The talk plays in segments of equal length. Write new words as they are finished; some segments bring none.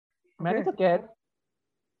मैं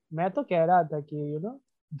तो कह रहा था कि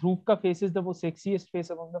ध्रुव का फेस इज द वो sexiest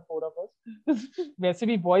face among the four of us. वैसे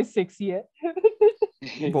भी वॉइस सेक्सी है.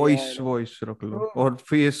 वॉइस रख लो और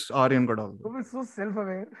फेस आर्यन का डाल दो. So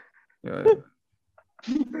self-aware. Yeah.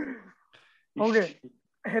 Okay.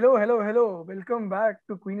 Hello. Welcome back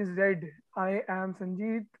to Queen is Dead. I am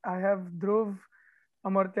Sanjeet. I have Dhruv,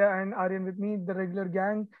 Amartya, and Aryan with me, the regular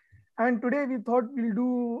gang. And today we thought we'll do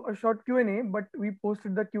a short Q&A, but we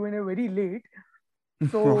posted the Q&A very late.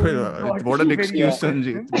 So we got What an very excuse, few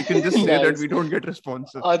Sanjeet. questions. We can just say that Nice. we don't get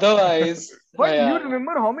responses. Otherwise, But yeah, you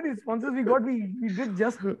remember how many responses we got? We did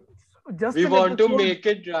just we an want to episode make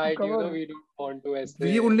it right. cover. We don't want to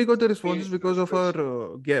We only got the responses because of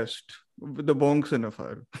our guest, the Bong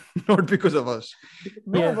Cinephiler, not because of us.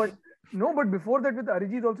 No, but before that with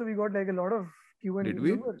Arijit also we got like a lot of Q&A. Did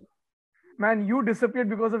we? Remember? Man, you disappeared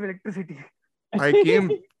because of electricity. I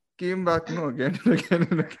came back again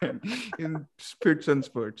and again in spits and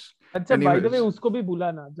spurts. अच्छा, by the way, उसको भी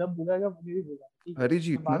बुलाना, जब बुलाएगा मुझे भी बुलाना.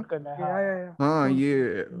 अरिजीत ना? बात करना है. Yeah. हाँ, ये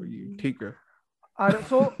ठीक है.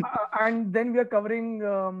 So and then we are covering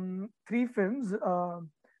 3 films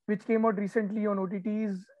which came out recently on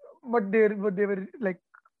OTTs, but they were like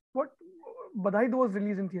what? Badai Do was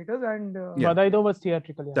released in theaters and Badai Do was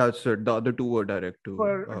theatrical. Yeah. That's it. The other two were direct to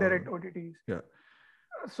direct OTTs. Yeah.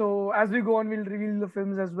 So as we go on, we'll reveal the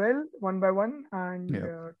films as well, one by one, and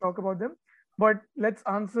talk about them. But let's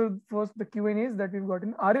answer first the Q&As that we've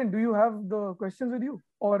gotten. Aryan, do you have the questions with you?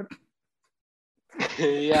 Or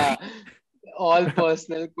yeah, all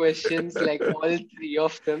personal questions, like all 3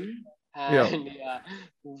 of them. And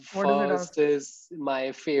first is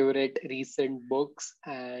my favorite recent books,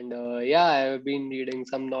 and I've been reading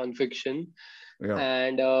some non-fiction,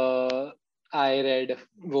 and I read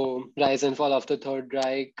Rise and Fall of the Third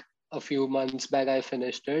Reich a few months back. I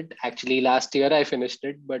finished it. Actually, last year I finished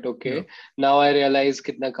it, but okay. Now I realize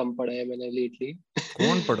कितना कम पढ़ा है मैंने lately.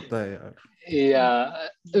 कौन पढ़ता है यार? Yeah.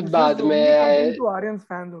 बाद में to Aryan's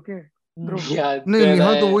fans, okay. Yeah. नहीं,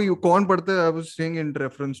 यहाँ तो वही कौन पढ़ता है? I was saying in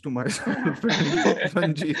reference to myself.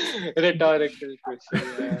 Sanjeet. Rhetorical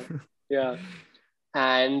question. Yeah.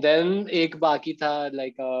 And then एक बाकी था,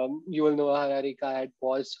 like Yuval Noah Harari का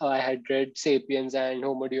I had read Sapiens and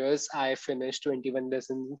Homo Deus. I finished 21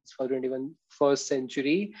 Lessons for 21st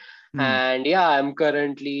Century. And I'm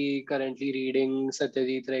currently reading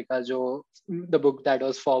Satyajit Ray ka the book that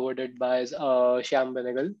was forwarded by Shyam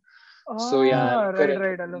Benegal. So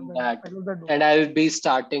right. I love that. Book. And I'll be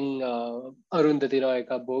starting Arundhati Roy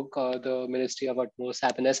ka book, The Ministry of Utmost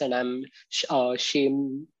Happiness, and I'm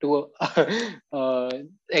ashamed to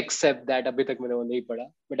accept that abhi tak maine wo nahi padha,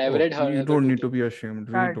 but I've read her. You don't need to be ashamed.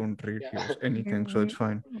 We don't read anything, so it's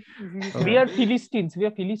fine. We are Philistines.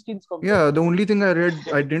 Yeah, the only thing I read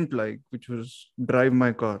I didn't like, which was Drive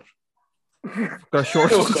My Car. A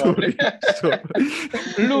short story. So,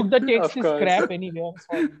 look, the text is crap anyway.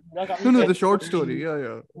 No, the short story.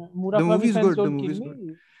 Yeah. The movie is good.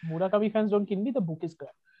 Murakami fans don't kill me. The book is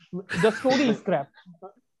crap. The story is crap.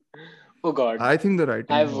 Oh God. I think the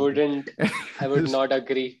writing. I would not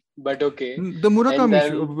agree. But okay. The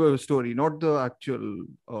Murakami story, not the actual.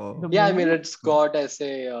 I mean, it's got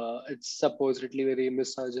it's supposedly very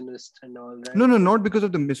misogynist and all that. No, not because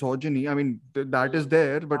of the misogyny. I mean, that is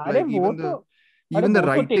there, but like even the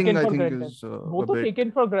writing, I think, is both are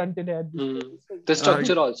taken for granted. The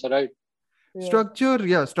structure also, right?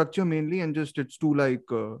 Structure mainly, and just it's too like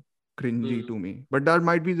cringy to me. But that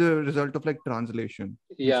might be the result of like translation.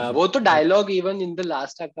 Yeah, both the dialogue, even in the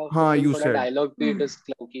last act of you said dialogue beat is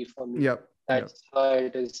clunky for me. Yeah, that's why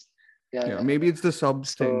it is. Yeah, maybe it's the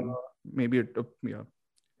subs thing. Maybe it.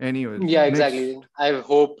 Anyways. Yeah, exactly. I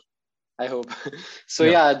hope. So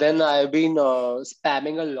then I've been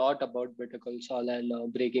spamming a lot about Better Call Saul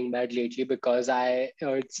and Breaking Bad lately, because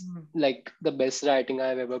it's like the best writing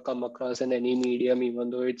I've ever come across in any medium,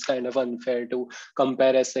 even though it's kind of unfair to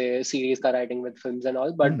compare a series writing with films and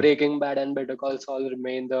all. But Breaking Bad and Better Call Saul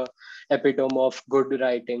remain the epitome of good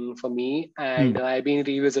writing for me. And I've been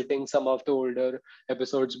revisiting some of the older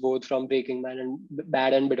episodes, both from Breaking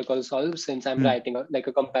Bad and Better Call Saul, since I'm writing a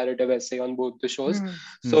comparative essay on both the shows.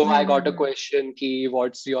 So I got a question ki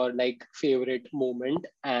what's your like favorite moment,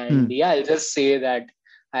 and I'll just say that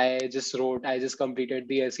I just completed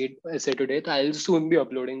the essay today. I'll soon be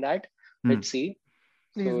uploading that. Let's see.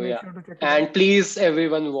 Please make sure to check it and please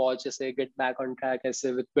everyone watch Get Back on Track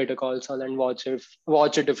with Better Call Saul, and watch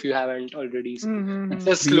it if you haven't already. It's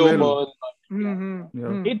a slow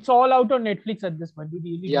burn. It's all out on Netflix at this point.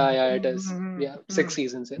 It is. 6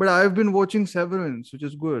 seasons. But I've been watching Severance, which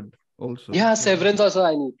is good. also. Yeah, Severance also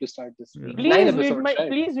I need to start this week. Yeah. 9 Please episodes, right?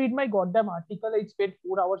 please read my goddamn article. I spent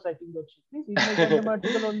 4 hours writing that shit. Please read my goddamn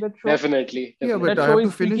article on that show. Definitely. Yeah, but That I show have to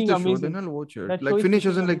is finish freaking the show, amazing. then I'll watch it. That show Like is finish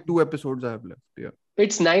as in freaking like 2 episodes I have left. Yeah.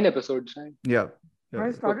 It's 9 episodes, right? Yeah.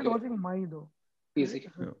 I started Okay. watching Mai though. Easy.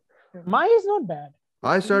 Mai is not bad.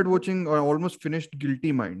 I started watching, I almost finished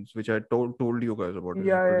Guilty Minds, which I told you guys about. It's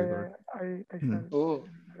pretty good. I Hmm. started. Oh.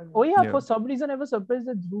 Oh yeah, Yeah. for some reason I was surprised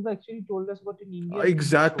that Dhruv actually told us what an Indian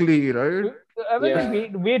Exactly, right? I was Yeah.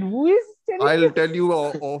 like, wait, who is telling I'll you? tell you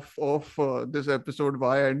off this episode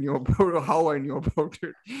why I knew about how I knew about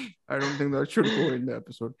it. I don't think that should go in the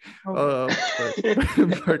episode.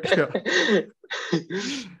 But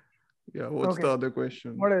yeah. What's Okay. the other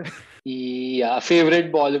question? What else? Yeah,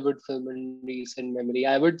 favorite Bollywood film in recent memory.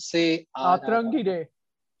 I would say Atrangi Day.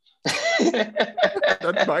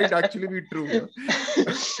 That might actually be true.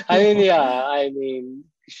 Yeah. I mean,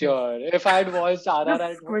 sure. If I had watched RRR,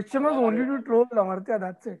 This question was only to troll Amartya.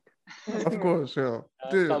 That's it. Of course, yeah.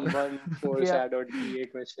 someone foreshadowed me a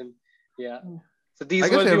question. Yeah. So these I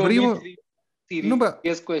guess were the only everyone- 3 serious No,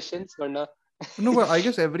 but questions. Varna. no, but I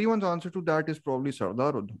guess everyone's answer to that is probably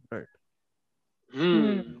Sardar Udham, right?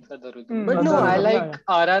 Sadaruddin. But Hmm. no, I Sadaruddin, like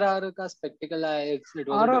RRR ka spectacle. It was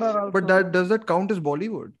a RRR different- also. But does that count as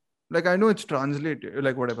Bollywood? Like I know it's translated,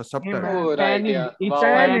 like whatever subtitle. man. Oh, right, Pan yeah. It's Wow,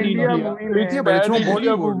 Pan Pan India India. movie, man. It's Yeah, but it's Pan not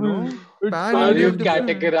India Bollywood, movie. no? It's Pan Are India you is different.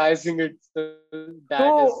 categorizing it? That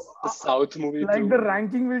So, is the South movie Like too. the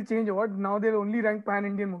ranking will change. What now? They'll only rank pan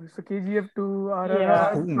Indian movies. So KGF 2, RRR,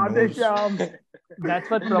 Yeah. Who knows? Radheshyam. That's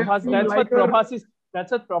what And let's Prabhas. see That's what Liker. Prabhas is. That's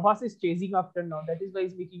what Prabhas is chasing after now. That is why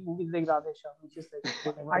he's making movies like Radheshyam, which is like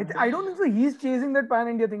whatever. I don't think so. He's chasing that pan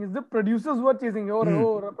India thing. It's the producers who are chasing. Oh,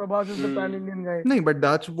 Prabhas is the pan Indian guy. No, but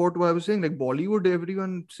that's what I was saying. Like Bollywood,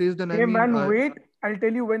 everyone says then. Hey I mean, man, wait. I'll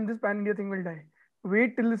tell you when this pan India thing will die.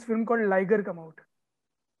 Wait till this film called Liger come out.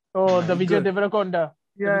 Oh, the Vijay Good. Deverakonda.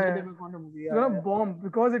 The Yeah, Vijay yeah. Deverakonda movie. It's gonna bomb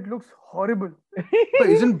because it looks horrible. But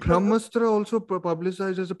isn't Brahmastra also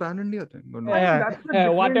publicized as a pan-India thing? Or no? Yeah, that's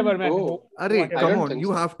the whatever, man. Oh. Arey, Whatever. I come don't on. think You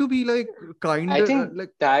so. have to be like kind I of think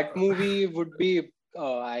like. that movie would be.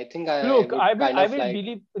 I think I Look, would I will. kind I of will like.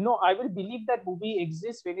 believe. No, I will believe that movie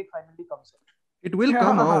exists when it finally comes out. It will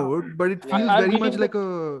come out, but it feels I very much believe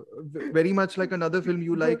very much like another film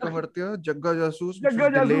you like, Amartya, Jagga Jasoos, which Jagga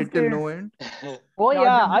is delayed Jasoos till case. no end. Oh Yeah,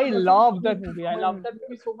 yeah, Jagga I Jasoos love is that good. movie. I love that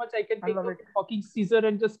movie so much. I can I take love a it. fucking scissor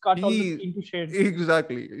and just cut all the He- skin to shreds.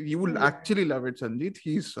 Exactly. You will actually love it, Sanjeet.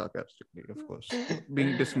 He's sarcastically, of course,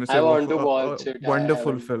 being dismissive I want of to watch it. I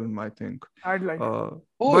wonderful haven't. film, I think. I'd like it. Oh,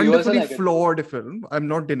 you also Wonderfully like it. flawed film. I'm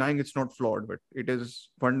not denying it's not flawed, but it is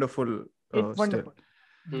wonderful. It's wonderful.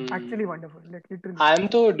 Hmm. Actually wonderful. Like literally.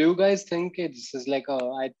 Do you guys think this is like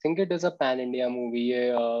I think it is a pan-India movie.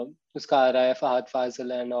 Uska aa raha hai Fahad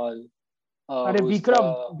Fazil and all. Arre, Who's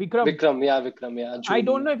Vikram. Vikram, yeah. I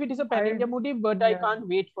don't know if it is a pan India movie, but I yeah. can't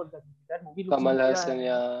wait for that movie. That movie looks Kamal amazing. Hassan,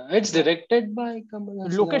 yeah. It's directed by Kamal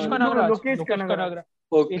Hassan. Lokesh or- Kanagraj. Lokesh Lokesh Kanagraj. Kanagraj.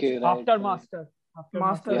 Okay, It's right. after right. Master. After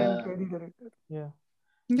Master Yeah. and Kerry director. Yeah.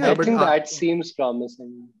 Yeah, I but think that seems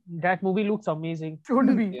promising. That movie looks amazing.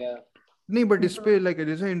 Should be. Yeah. no, but it's like it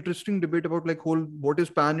is an interesting debate about like whole what is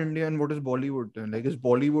pan India and what is Bollywood. Then like is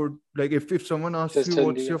Bollywood like if someone asks Just you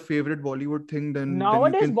what's India. your favorite Bollywood thing, then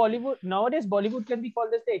Nowadays, then you Bollywood can be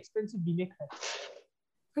called as the expensive remake.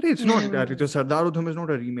 can, it's not that. It's a Sardar Udham is not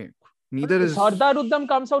a remake. Neither is Sardar Udham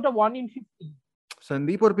comes out a 1 in 50.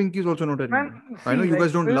 Sandeep or Pinky is also not a remake. Man, I know see, you like,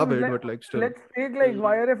 guys don't love films it, like- but like still. Let's take like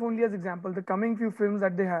YRF only as example. The coming few films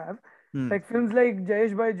that they have, Hmm. like films like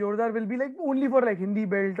Jayesh Bhai Jordar will be like only for like Hindi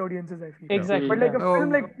belt audiences, I feel. Exactly. But like a Oh.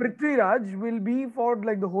 film like Prithvi Raj will be for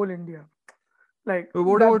like the whole India. Like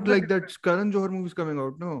What that's about the like that Karan Johar movies coming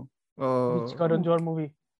out? No. Which Karan Johar movie?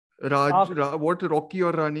 What Rocky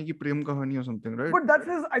or Rani ki Prem Kahani or something, right? But that's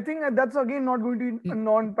his, I think that's again not going to be a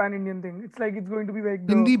non-pan Indian thing. It's like it's going to be like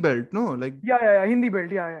the Hindi belt, no? Like yeah, Hindi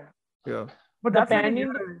belt, yeah. yeah. But The that's like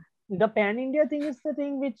pan-India- The pan India thing is the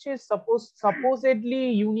thing which is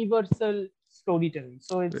supposedly universal storytelling.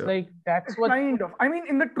 So it's Yeah. like that's what. kind of. I mean,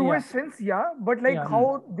 in the truest sense, yeah. But like Yeah. how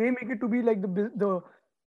they make it to be like the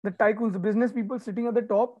tycoons, the business people sitting at the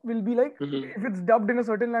top will be like Mhm. if it's dubbed in a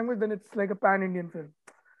certain language, then it's like a pan-Indian film.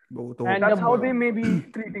 And That's the- how they may be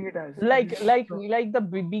treating it as. like the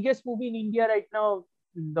biggest movie in India right now,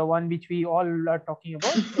 the one which we all are talking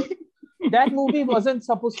about. That movie wasn't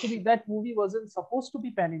supposed to be. That movie wasn't supposed to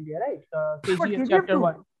be pan India, right? KGF KGF chapter 2.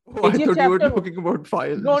 1. Oh, I KGF thought you were chapter- talking about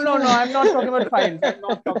files. No. I'm not talking about files. I'm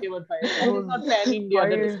not talking about files. That is not pan India.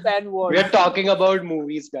 That is Files. pan world. We are talking about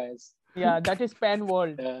movies, guys. Yeah, that is pan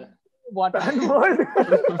world. Yeah. What? Pan world.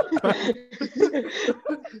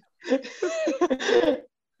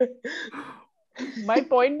 my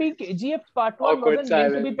point being, KGF Part 1 Awkward wasn't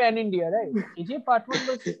meant to be silence. pan-India, right? KGF Part 1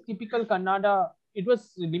 was typical Kannada. It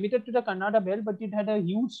was limited to the Kannada belt, but it had a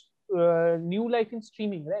huge new life in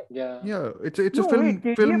streaming, right? Yeah. Yeah, it's a No, film. wait,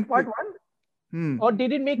 KGF film. Part 1? Or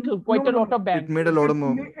did it make quite No, a no, lot no. of bang? It made a lot of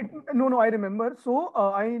more. No, I remember. So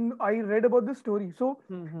I read about this story. So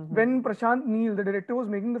when Prashant Neel, the director, was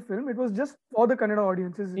making the film, it was just for the Kannada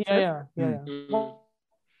audiences itself. Mm.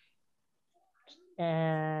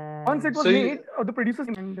 And Once it was So you- made, the producers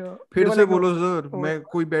and they फिर were से like, no, बोलो sir, मैं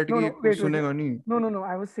कोई बैठ no, के no, कुछ wait. सुनेगा नहीं. No.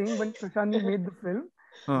 I was saying when Prashant Neel made the film,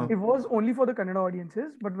 हाँ. it was only for the Kannada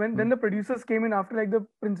audiences. But then the producers came in after like the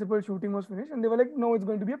principal shooting was finished, and they were like, no, it's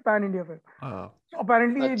going to be a pan-India film. So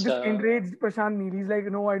apparently this Acha. enraged Prashant Neel. He's like,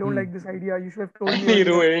 no, I don't like this idea. You should have told me. He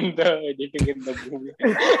earlier." ruined the editing in the movie.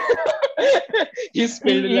 He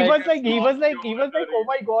spilled he was like, water. oh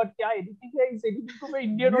my god, क्या editing है इस editing को मैं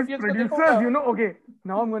Indian These audience को producers, दिखाऊंगा. okay,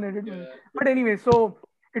 now I'm going to edit. But anyway, so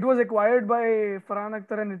it was acquired by Farhan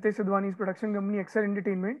Akhtar and Ritesh Sidhwani's production company, Excel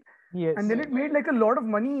Entertainment. Yes. And then it made like a lot of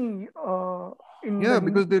money Yeah,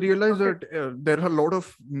 because they realize that there are a lot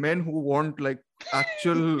of men who want like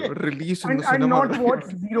actual release in the and cinema. not watch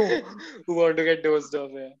zero. Who want to get dosed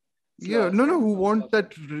off? Yeah, no, who want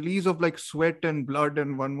that release of like sweat and blood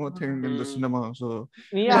and one more thing in the cinema. So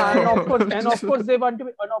yeah, and of course they want to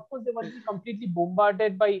be completely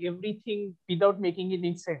bombarded by everything without making it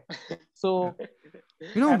insane. So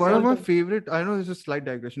one of my favorite, I know this is a slight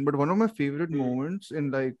digression, but one of my favorite moments in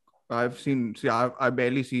like I've seen, I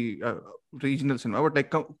barely see regional cinema, but like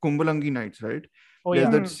Kumbalangi Nights, right? Oh, There's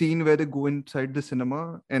yeah. that scene where they go inside the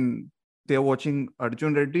cinema and they're watching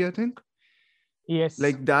Arjun Reddy, I think. Yes.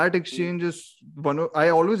 Like that exchange is I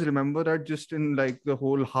always remember that just in like the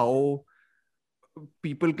whole how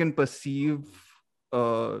people can perceive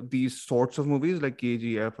these sorts of movies like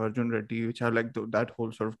KGF, Arjun Reddy, which have like that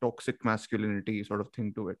whole sort of toxic masculinity sort of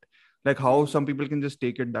thing to it. Like how some people can just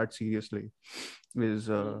take it that seriously is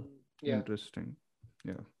interesting.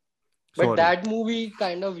 Yeah. But that movie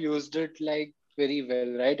kind of used it like very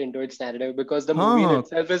well, right, into its narrative, because the movie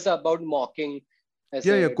itself is about mocking.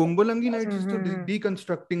 Kumbalangi Nights is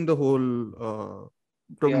deconstructing the whole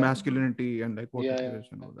masculinity and like what it is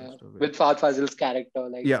and all that stuff. With Fahad Fazil's character,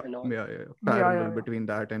 like parallel between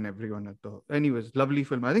that and everyone at the. Anyways, lovely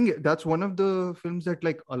film. I think that's one of the films that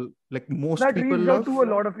like most that people reached love. out to a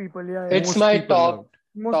lot of people. Yeah, it's my top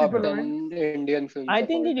most people 10 Indian films. I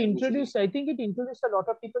think it introduced a lot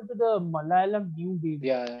of people to the Malayalam new wave.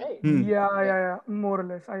 Yeah. More or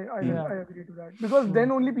less, I agree to that, because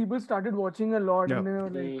then only people started watching a lot, and they were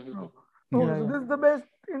like, so this is the best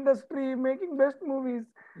industry making best movies.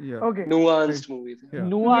 Yeah. Okay. Nuanced movies. Yeah.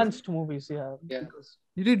 Nuanced movies. Yeah.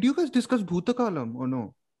 Did you guys discuss Bhutakalam or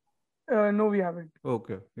no? No, we haven't.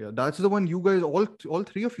 Okay. Yeah, that's the one you guys all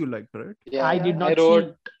three of you liked, right? Yeah. I did not.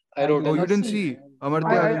 I wrote. Oh, you didn't see. Amartya,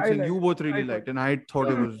 I didn't see. You both really liked, and I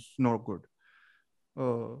thought it was not good.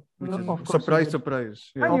 Which is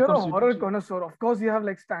surprise. Yeah. And you're a horror connoisseur. Of course, you have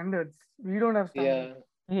like standards. We don't have standards.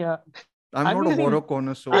 Yeah. I'm not a horror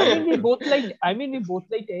connoisseur. I mean, we both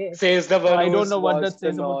liked X. Says the one. I don't know what that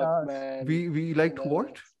says about us. Man. We liked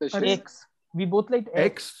what? X. We both liked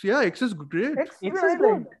X. Yeah, X is great. X is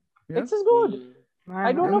good. Yeah. X is good.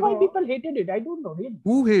 I don't know why people hated it. I don't know. Really.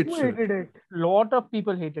 Who hates it? Lot of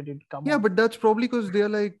people hated it. Come on. But that's probably because they're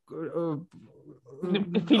like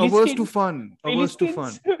averse to fun.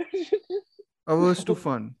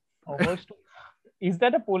 Is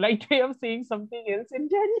that a polite way of saying something else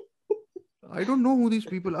entirely? I don't know who these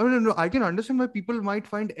people. I mean, I can understand why people might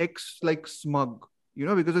find X like smug.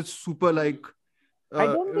 Because it's super like. I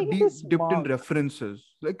don't think it is dipped in references.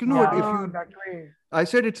 Like if you. That way. I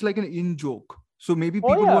said it's like an in joke. So maybe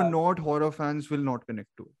people who are not horror fans will not connect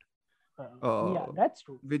to it. That's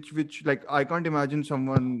true. Which like I can't imagine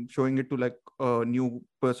someone showing it to like a new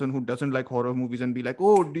person who doesn't like horror movies and be like,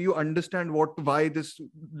 oh, do you understand why this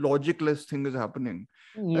logicless thing is happening?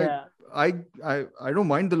 Yeah. Like, I don't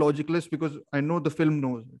mind the logicless because I know the film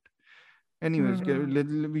knows it. Anyways,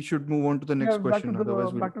 we should move on to the next question. Back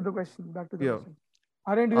to the question. question.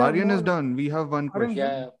 Aryan is done. We have one question.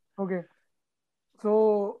 Yeah. Okay.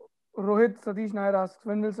 So Rohit Satish Nair asks,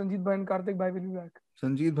 when will Sanjeet Bhai and Karthik Bhai will be back?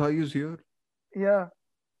 Sanjeet Bhai is here. Yeah.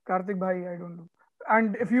 Karthik Bhai, I don't know.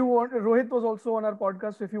 And if you want, Rohit was also on our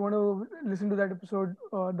podcast. So if you want to listen to that episode,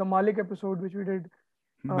 the Malik episode, which we did.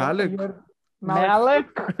 Malik.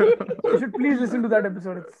 You should please listen to that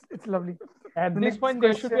episode. It's lovely. At this point,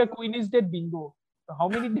 there should be a Queen is Dead bingo. How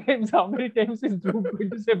many times is Dhruv going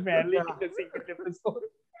to say Malik in a single episode?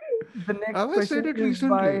 The next question is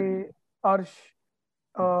by Arsh,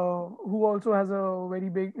 who also has a very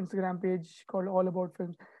big Instagram page called All About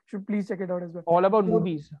Films. should please check it out as well. All about So-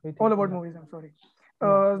 movies. I think. All about Yeah. movies. I'm sorry.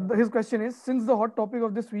 Yeah. His question is: since the hot topic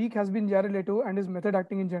of this week has been Jared Leto and his method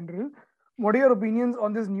acting in general, what are your opinions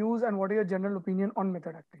on this news and what are your general opinion on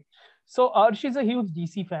method acting? So Arsh is a huge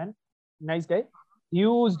DC fan. Nice guy.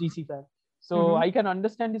 Huge DC fan. So Mhm. I can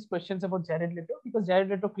understand his questions about Jared Leto because Jared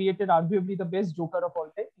Leto created arguably the best Joker of all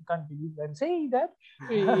time. You can't believe I'm saying that.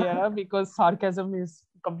 Yeah, because sarcasm is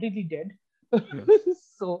completely dead.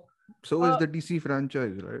 So So is Uh, the DC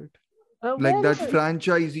franchise, right? well, Like that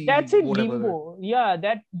franchisee. that's in whatever limbo. Yeah,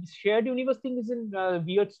 that shared universe thing is in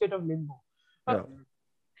weird state of limbo. Yeah.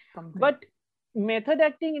 Something. But method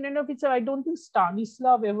acting in and of itself, I don't think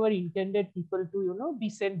Stanislav ever intended people to, be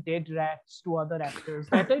sent dead rats to other actors.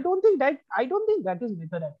 That I don't think that is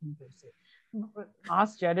method acting per se.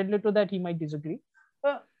 Ask Jared Leto that, he might disagree.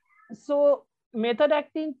 So method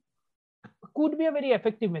acting could be a very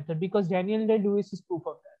effective method because Daniel Day-Lewis is proof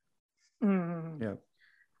of that. Mhm. Yeah.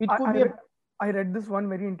 It I, could I, be read, I read this one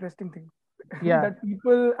very interesting thing. Yeah. That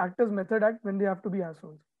people actors method act when they have to be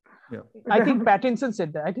assholes. Yeah. I think Pattinson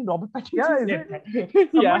said that. I think Robert Pattinson Yeah, is said it?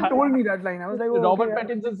 that. Someone told me that line. I was like, oh, Robert okay,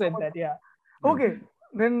 Pattinson said that. Yeah. Okay,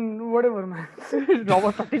 then whatever, man.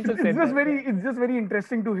 Robert Pattinson It's said just that. it's just very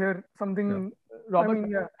interesting to hear something. Robert, I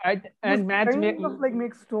mean, yeah. and This Mads, kind of like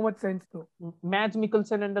makes so much sense though. Mads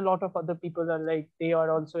Mikkelsen and a lot of other people are like, they are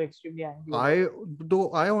also extremely angry.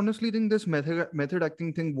 I honestly think this method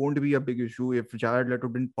acting thing won't be a big issue if Jared Leto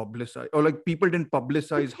didn't publicize, or like people didn't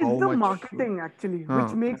publicize It's how the much marketing actually, Huh.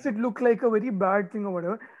 which makes it look like a very bad thing or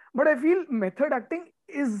whatever. But I feel method acting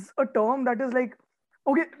is a term that is like,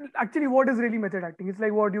 okay, actually, what is really method acting? It's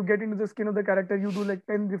like what you get into the skin of the character, you do like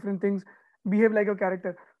 10 different things, behave like a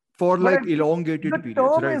character. for But like I feel elongated the periods,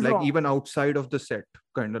 term right? is Like wrong. even outside of the set,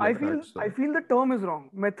 kind of I like feel that. So. I feel the term is wrong.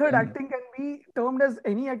 Method acting can be termed as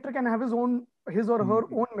any actor can have his or her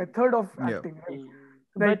own method of Yeah. acting, right?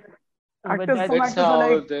 But- Like but actors, that- some It's actors are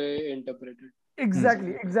how like they interpret it.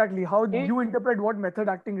 exactly how It- you interpret what method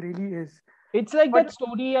acting really is. It's like But- that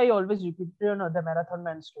story I always repeat, the Marathon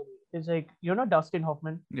Man story. It's like, Dustin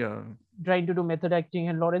Hoffman Yeah. trying to do method acting,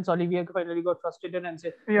 and Laurence Olivier finally got frustrated and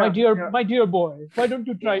said, Yeah, yeah. my dear boy, why don't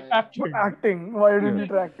you try Yeah. acting? Acting. Why didn't Yeah. you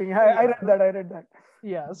try acting? I read that.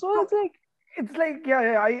 Yeah, so it's like, It's like,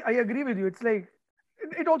 I agree with you. It's like,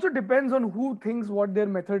 it also depends on who thinks what their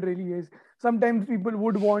method really is. Sometimes people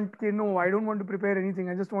would want, okay, no, I don't want to prepare anything.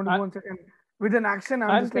 I just want to go on set and with an action.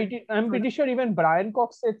 I'm pretty sure even Brian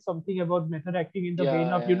Cox said something about method acting in the Yeah, vein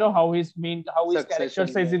of, yeah. how his character Succession,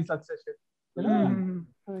 says yeah. in Succession. Mhm.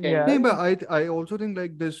 Yeah. No, but I also think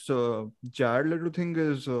like this Jared Leto thing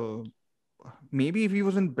is maybe if he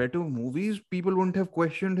was in better movies, people wouldn't have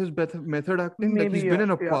questioned his method acting. Like Maybe, he's been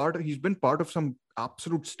in a yeah. part. He's been part of some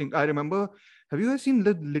absolute stink. I remember. Have you guys seen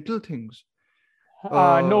Little Things?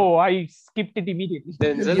 No, I skipped it immediately.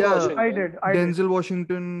 Denzel Yeah, Washington. I did. Denzel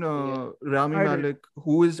Washington, Rami I did. Malek,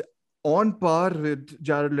 who is on par with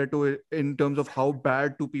Jared Leto in terms of how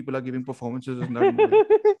bad two people are giving performances in that movie.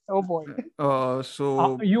 Oh boy.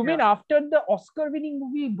 So You mean after the Oscar-winning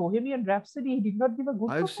movie Bohemian Rhapsody, he did not give a good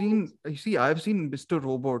I've performance? seen Mr.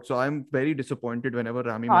 Robot, so I'm very disappointed whenever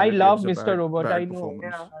Rami I Malek love gives a Mr. Robot. bad I know.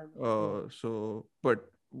 performance. So, but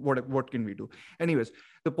what can we do? Anyways,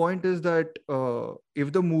 the point is that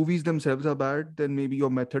if the movies themselves are bad, then maybe your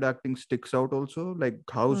method acting sticks out also. Like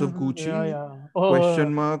House of Gucci, Yeah.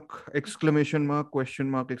 question mark, exclamation mark, question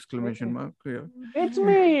mark, exclamation mark. Yeah. It's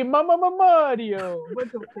me, Mama Mario. But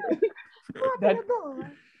okay.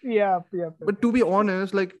 Yeah. But to be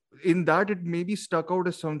honest, like in that, it maybe stuck out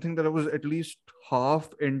as something that was at least half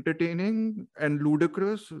entertaining and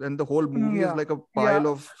ludicrous, and the whole movie is Yeah. like a pile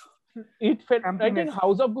of. It felt. I think Campiness.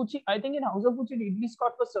 House of Gucci. In House of Gucci, Ridley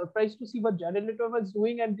Scott was surprised to see what Jared Leto was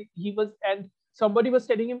doing, and somebody was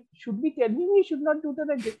telling him, "Should we tell him he should not do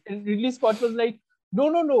that?" And Ridley Scott was like,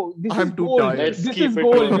 "No, this I'm is too gold. tired. Let's This keep is it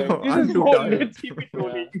gold. rolling." This I'm is too gold. tired. Let's keep it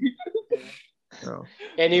rolling." Yeah.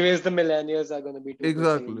 Anyways, the millennials are going to be too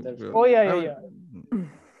Exactly. busy. Oh, yeah. yeah.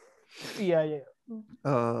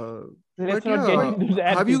 Let's But not get yeah, into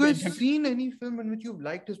that. have you guys seen any film in which you've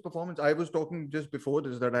liked his performance? I was talking just before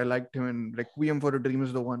this that I liked him in Requiem for a Dream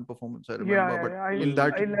is the one performance I remember, but in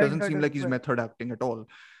that I it like doesn't that seem as like he's well. method acting at all.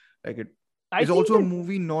 Like it I is think also a that-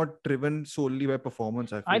 movie not driven solely by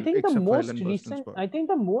performance. I feel. I think the except most Violent Burstons recent. part. I think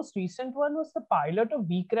the most recent one was the pilot of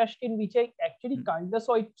We Crashed, in which I actually kind of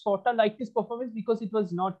sort of liked his performance because it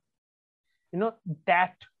was not,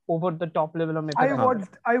 that over the top level of method.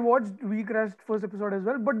 I watched We Crashed first episode as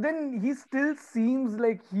well, but then he still seems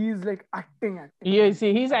like he's like acting. Yeah,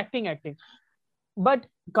 see, he's acting. But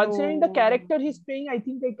considering the So- character he's playing, I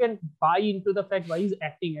think I can buy into the fact why he's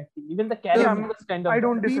acting. Even the character Yeah, was kind of I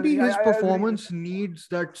don't bad. disagree. Maybe his I agree with performance that. needs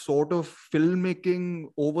that sort of filmmaking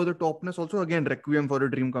over the topness. Also, again, Requiem for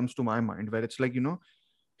a Dream comes to my mind, where it's like,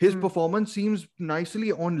 his performance seems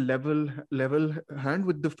nicely on level hand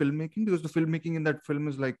with the filmmaking, because the filmmaking in that film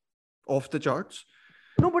is like off the charts.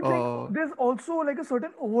 No, but like there's also like a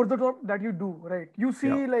certain over the top that you do, right? You see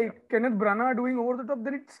Yeah. like Kenneth Branagh doing over the top,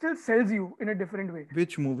 then it still sells you in a different way.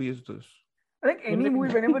 Which movie is this? Like any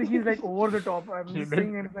movie, whenever he's like over the top, I'm just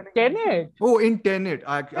saying anything. Tenet. Oh, in Tenet.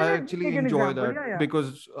 I Tenet, actually take an enjoy example. that Yeah.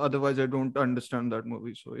 because otherwise I don't understand that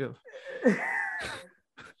movie. So yeah.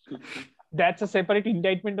 That's a separate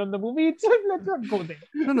indictment on the movie itself. Let's not go there.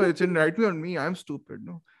 No, it's indictment on me. I'm stupid.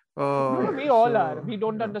 No. No, we all so, are. We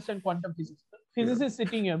don't yeah. understand quantum physics. Physicist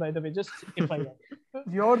sitting here, by the way, just FYI.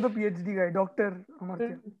 You're the PhD guy, Dr.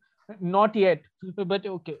 Amartya. Not yet, but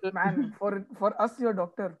okay. Man, for us, you're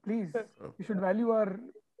doctor. Please, you should value our.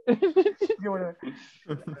 Yeah, whatever.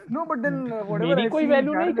 No, but then whatever मेरी I कोई see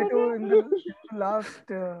value Jared नहीं Leto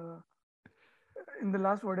कर in the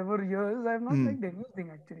last whatever years, I have not liked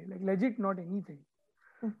anything actually. Like legit, not anything.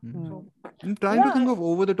 So I'm trying to think of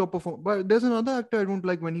over the top performance, but there's another actor I don't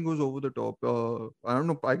like when he goes over the top. I don't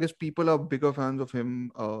know. I guess people are bigger fans of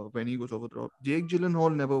him when he goes over the top. Jake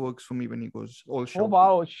Gyllenhaal never works for me when he goes all Oh shouty.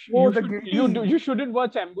 wow! the guilty. You shouldn't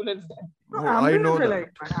watch Ambulance then. no, I know Ambulance I that.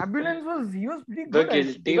 like. Man. Ambulance he was pretty The good. I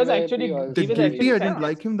think. Guilty He was may actually- be also The he was Guilty, actually I didn't fantastic.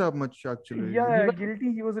 like him that much actually. Yeah, He was-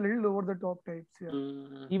 guilty. He was a little over the top types. Yeah.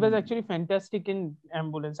 He was actually fantastic in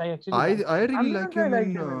Ambulance. I actually. I liked him. really like Ambulance, I him liked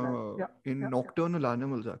in him in that. Yeah. Nocturnal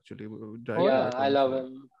Animals actually. Yeah, I love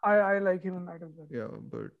him. I like him in that as well. Yeah,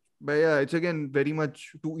 but yeah, it's again very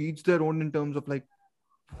much to each their own in terms of like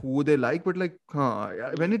who they like, but like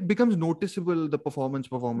when it becomes noticeable, the performance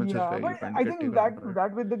is Yeah, very but kind I of think getting that right.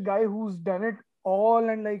 that with the guy who's done it all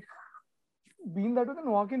and like been that way, then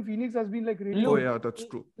Joaquin Phoenix has been like really. Oh yeah, that's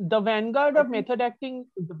true. The vanguard of method acting.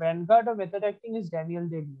 The vanguard of method acting is Daniel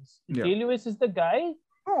Day-Lewis. Yeah. Day-Lewis is the guy.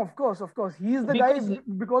 No, of course. He is the Because- guy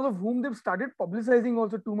because of whom they've started publicizing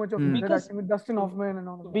also too much of method Because- acting with Dustin Hoffman and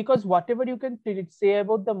all of that. Because whatever you can say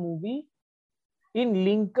about the movie, in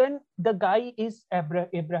Lincoln, the guy is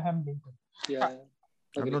Abraham Lincoln. Yeah. I've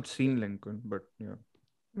Agree. not seen Lincoln, but yeah.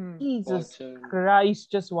 Jesus Watch it.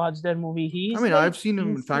 Christ, just watch that movie. He's I mean, like I've seen him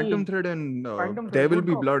in insane. Phantom Thread and Phantom Thread, There Will good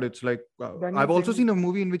Be job. Blood. It's like Daniel I've also Day-Lewis. seen a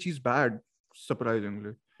movie in which he's bad,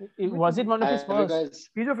 surprisingly. Was it one of his Have you first? guys?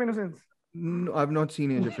 Age of Innocence. No, I've not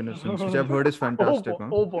seen Age of Innocence, which I've heard is fantastic. huh?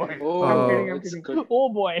 Oh boy. Oh, I'm kidding, I'm it's kidding. good. Oh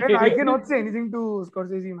boy. Then I cannot say anything to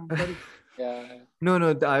Scorsese, man. Sorry. Yeah.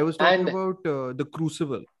 No, I was talking And- about The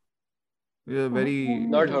Crucible. Yeah, very.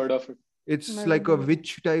 Not heard of it. It's No, like no, a no.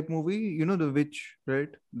 witch type movie. You know The Witch, right?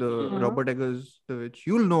 The Mhm. Robert Eggers, The Witch.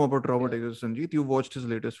 You'll know about Robert Yeah. Eggers, Sanjeet. You watched his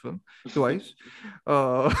latest film twice.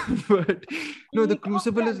 But no, The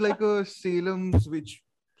Crucible is like a Salem's witch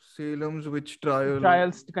trial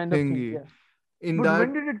Trials kind of thing. thingy. Yeah. In But that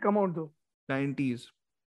when did it come out though? 90s,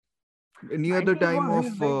 near the 90s time was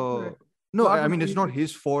of his, like, no, last I mean it's movie. not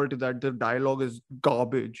his fault that the dialogue is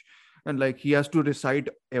garbage, and like he has to recite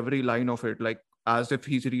every line of it like as if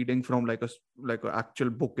he's reading from like an actual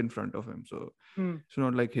book in front of him. So it's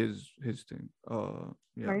not like his thing.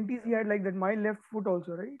 Yeah. 90s he had like that My Left Foot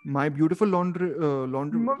also, right? My Beautiful Laundry.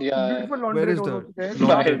 Yeah. Beautiful Where Laundry is was that? also there.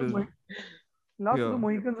 Laundry Last Yeah. of the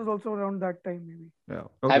Mohicans was also around that time maybe. Yeah.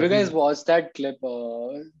 Have you Okay. guys watched that clip?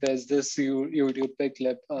 There's this YouTube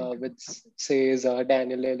clip which says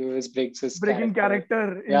Daniel Day-Lewis breaks his Breaking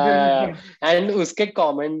character. in Yeah, their yeah, movie. yeah. And uske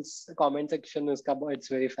comment section uska, it's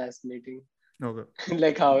very fascinating. Okay.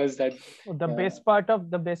 Like how is that? The Yeah. best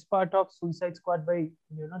part of Suicide Squad by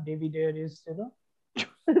David Ayer is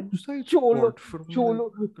Suicide Cholo Squad from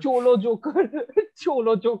Cholo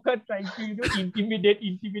Joker trying to intimidate.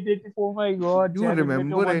 Oh my God! You Jared Leto,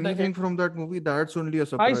 remember what the anything heck? from that movie? That's only a I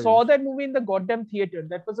surprise. saw that movie in the goddamn theater.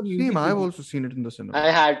 That was a music Same, I've video. also seen it in the cinema.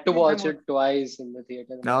 I had to Yeah, watch I it twice in the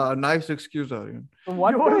theater. Nice excuse, Aryan.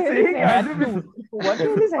 What You were the hell saying is had as if to? What the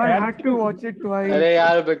hell is I had had to watch it twice. Arey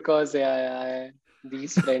yaar, because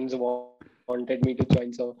these friends wanted me to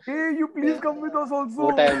join, so Hey, you please Yeah. come with us also.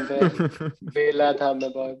 वो time पे बेला था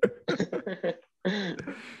मैं बहुत.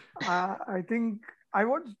 I think I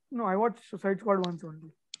watched Suicide Squad once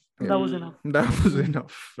only. That was enough. That was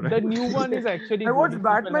enough. The Right? new one is actually. I good. watched If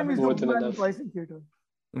people Batman haven't- v Both Superman enough. twice in theater.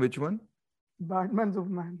 Which one? Batman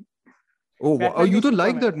Superman. Oh, Batman you v don't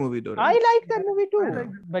like Superman. that movie though, I right? like that movie too. I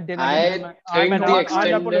like that. But then I again, I'm think an the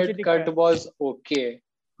extended unapologetic cut fan. was okay.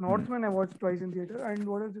 Northman I watched twice in theater. And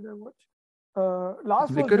what else did I watch? Last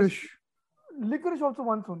was Licorice. Licorice also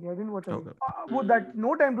once only. I didn't watch it. Okay. That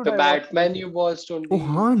No Time to The Die. I watched. Batman you watched only.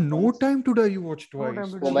 Oh, No once. Time to Die you watched No twice.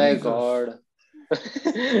 Time to Die. Oh my Jesus. god.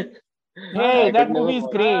 Hey, I that could never movie is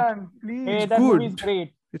watch great. Man, please. Hey, It's that movie is good.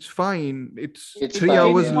 great. It's fine. It's It's 3 fine,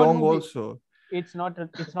 hours yeah. long Fun movie. also. It's not 3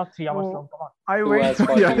 hours Oh. long. Come on. I 2 went hours once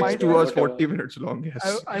 40 Yeah, for it's minutes, 2 myself. hours whatever. 40 minutes long.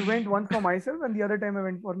 Yes. I went once for myself, and the other time I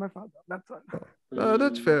went for my father. That's all.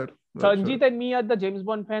 That's fair. That's Sanjeet fair. and me are the James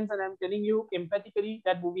Bond fans, and I'm telling you, empathically,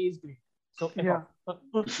 that movie is great. So, Yeah.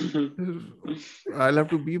 I'll have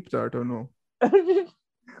to beep that or no? Hey, I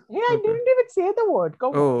Okay. didn't even say the word.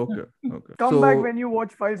 Come on. Oh, okay. Okay. Come back when you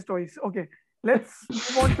watch Files twice. Okay, let's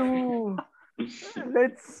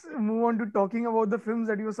move on to talking about the films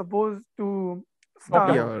that you were supposed to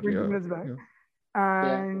start Yeah, 20 yeah, minutes back. yeah.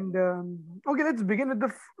 And okay, let's begin with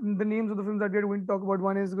the names of the films that we are going to talk about.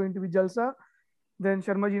 One is going to be Jalsa, then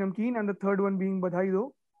Sharma Ji Namkeen, and the third one being Badhai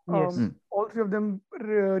Do. Yes. All three of them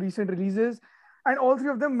recent releases, and all three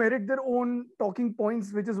of them merit their own talking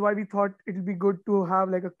points, which is why we thought it will be good to have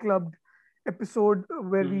like a clubbed episode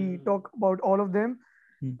where we talk about all of them.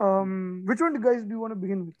 Which one, guys, do you want to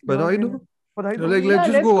begin with? Badhai Do? Badhai Do? Like, let's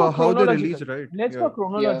just go how they release, right? Let's go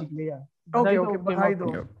chronologically, yeah. Okay, Badhai Do came Badhai out Do.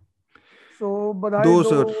 first. Yeah. So Badhai Do, Do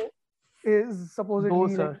sir. is supposedly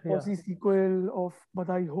Do, sir, like a Aussie sequel of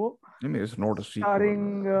Badhai Ho, I mean, it's not a sequel.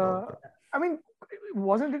 starring. I mean,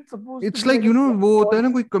 wasn't it supposed? It's to be like, you know, a वो होता है ना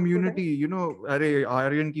short कोई community, you know, अरे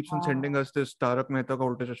Aryan keeps on sending us this Tarak Mehta ka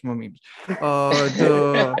Ulta Chashma memes.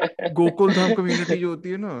 The Gokul Dham community जो होती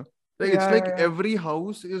है ना, like it's like every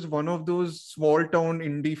house is one of those small town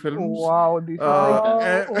indie films. Wow, this is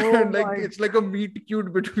like And like it's like a meet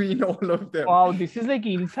cute between all of them. wow, this is like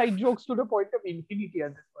inside jokes to the point of infinity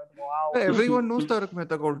at this point. Wow. Everyone knows Tarak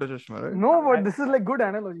Mehta ka Ulta Chashma, right? No, but this is like good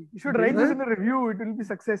analogy. You should write this in a review. It will be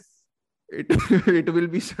success. It will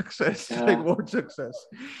be success. Yeah. Like what success?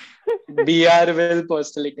 BR will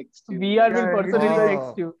personally text you. VR will Yeah, personally yeah.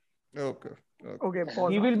 text you. Okay. Okay,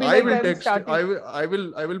 pause. He will be I like, will I'm text. starting. I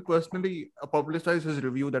will personally publicize his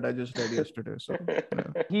review that I just read yesterday. So yeah.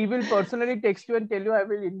 He will personally text you and tell you, I'll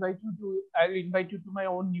invite you to my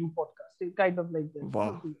own new podcast. Kind of like that.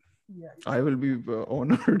 Wow. Yeah. I will be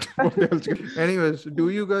honored. What else? Anyways, do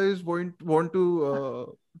you guys want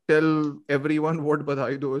to tell everyone what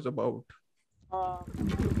Badhai Do is about?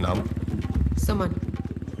 नाम, सुमन,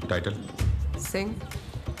 title, Singh,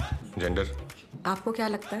 gender, आपको क्या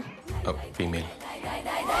लगता है? अब female,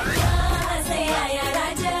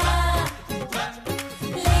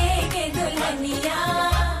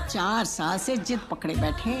 4 साल से जिद पकड़े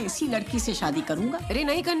बैठे हैं, इसी लड़की से शादी करूंगा। अरे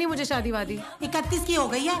नहीं करनी मुझे शादी वादी। 31 की हो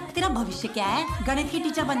गई है, तेरा भविष्य क्या है? गणित की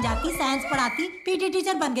टीचर बन जाती, साइंस पढ़ाती, पीटी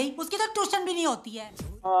टीचर बन गई, उसकी तो ट्यूशन भी नहीं होती है।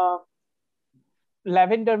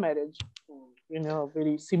 Lavender marriage. In a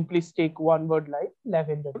very simplistic one-word line,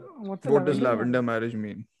 lavender. What does lavender marriage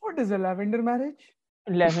mean? What is a lavender marriage?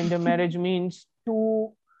 Lavender marriage means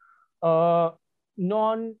two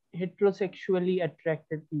non-heterosexually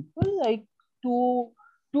attracted people, like two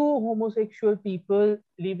homosexual people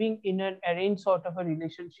living in an arranged sort of a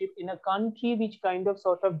relationship in a country which kind of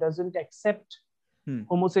sort of doesn't accept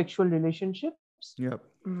homosexual relationships. Yeah.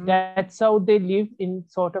 That's how they live in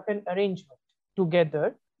sort of an arrangement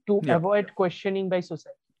together to avoid questioning by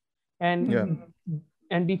society.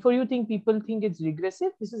 And before you think people think it's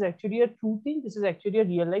regressive, this is actually a true thing. This is actually a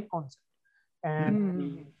real life concept.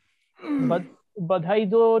 And but Badhai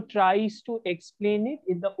Do tries to explain it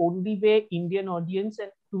in the only way Indian audience,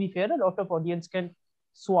 and to be fair, a lot of audience can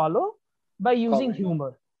swallow, by using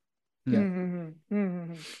humor.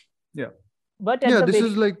 Yeah. But this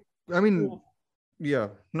is like, I mean,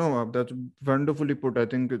 that's wonderfully put. I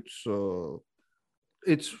think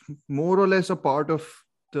it's more or less a part of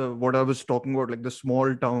what I was talking about, like the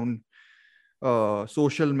small town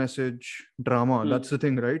social message drama. That's the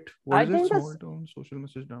thing, right? What is it? Small town social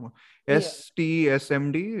message drama.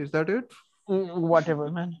 STSMD, is that it? Whatever,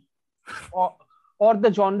 man. Or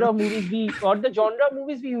the genre movies we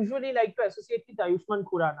usually like to associate with Ayushmann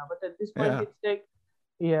Khurrana, but at this point it's like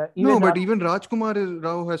even Rajkumar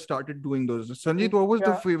Rao has started doing those. Sanjeet, what was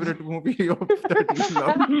the favorite movie of that you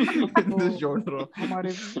loved in this genre?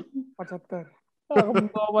 हमारे 75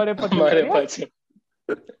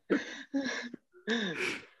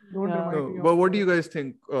 But what do you guys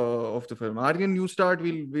think of the film? Aryan, you start.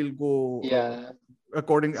 We'll go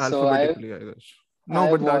according alphabetically, I guess. No,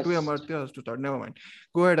 but that way Amartya has to start. Never mind.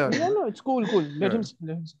 Go ahead, Aryan. No, it's cool. Let him.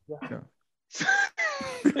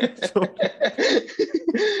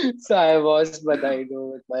 So I watched Badhai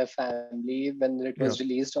Do with my family when it was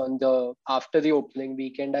released after the opening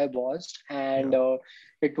weekend. I watched, and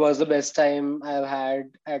it was the best time I've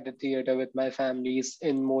had at the theater with my families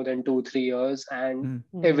in more than 2-3 years, and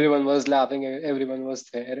everyone was laughing, everyone was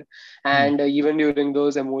there. And even during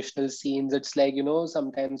those emotional scenes, it's like,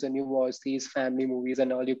 sometimes when you watch these family movies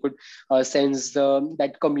and all, you could sense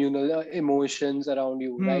that communal emotions around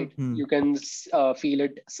you, right? You can feel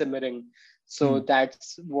it simmering. So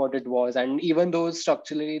that's what it was. And even though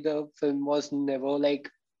structurally the film was never like,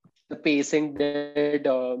 the pacing did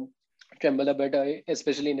tremble a bit,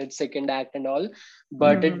 especially in its second act and all,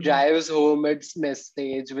 but it drives home its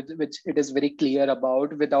message, which it is very clear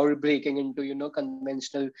about, without breaking into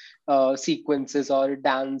conventional sequences or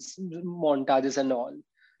dance montages and all.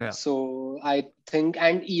 So I think,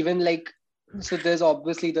 and even like, so there's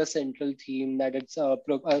obviously the central theme that it's a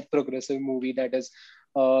progressive movie that is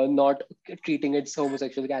not treating its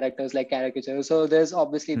homosexual characters like caricatures. So there's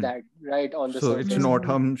obviously that, right, on the So surface. it's not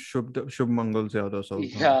Hum Shubh Mangal Zyada Sav.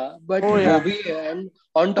 Yeah, but Bobby, and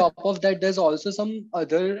on top of that, there's also some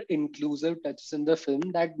other inclusive touches in the film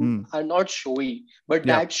that are not showy, but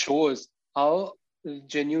that shows how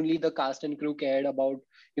genuinely the cast and crew cared about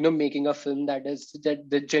making a film that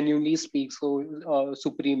genuinely speaks so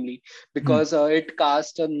supremely, because it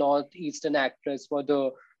cast a northeastern actress for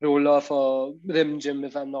the role of Rim Jim,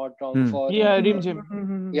 if I'm not wrong, for Rim Jim.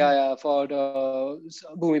 For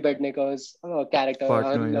Bhumi Pednekar's character, her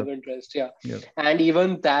Partner, love interest, and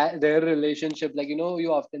even that their relationship, like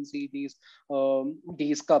you often see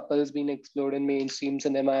these couples being explored in mainstream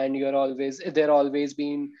cinema, and they're always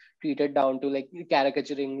being treated down to like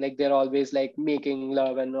caricaturing, like they're always like making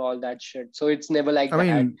love and all that shit. So it's never like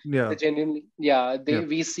that. They genuinely,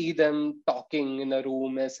 we see them talking in a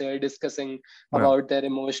room as they're discussing about their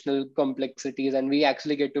emotional complexities, and we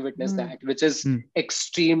actually get to witness that, which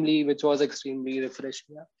was extremely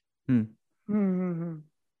refreshing.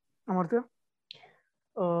 Amartya?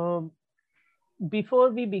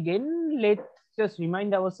 Before we begin, let's just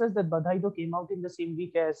remind ourselves that Badhai Do came out in the same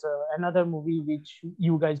week as another movie which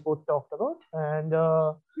you guys both talked about, and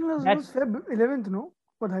that's Feb 11th, no?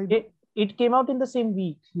 Badhai Do. It came out in the same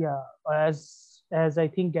week, as I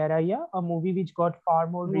think Garaya, a movie which got far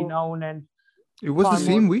more renown, and it was the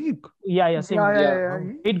same week. Same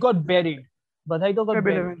week. It got buried. Badhai Do got Feb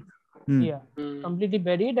buried. 11th. Completely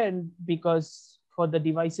buried, and because for the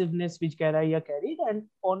divisiveness which Garaya carried, and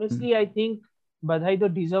honestly, I think Badhai Do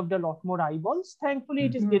deserved a lot more eyeballs. Thankfully,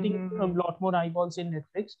 it is getting a lot more eyeballs in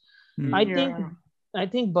Netflix. I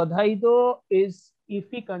think Badhai Do is, if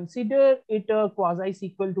we consider it a quasi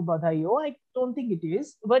sequel to Badhai Ho, I don't think it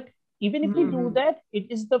is. But even if we do that, it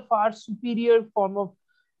is the far superior form of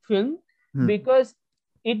film, because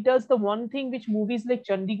it does the one thing which movies like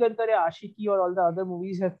Chandigarh Kare Ashiki or all the other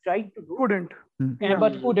movies have tried to do. Couldn't.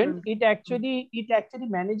 But couldn't. It actually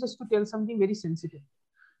manages to tell something very sensitive.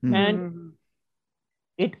 And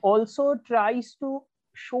it also tries to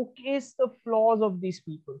showcase the flaws of these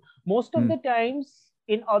people. Most of the times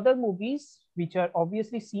in other movies, which are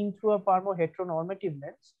obviously seen through a far more heteronormative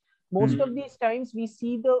lens, most of these times we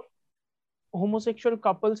see the homosexual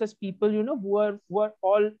couples as people, who are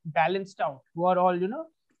all balanced out, who are all,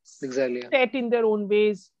 exactly set in their own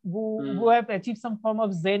ways, who have achieved some form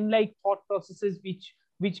of Zen-like thought processes,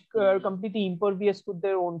 which are completely impervious to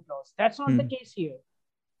their own flaws. That's not the case here.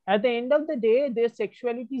 At the end of the day, their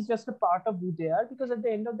sexuality is just a part of who they are, because at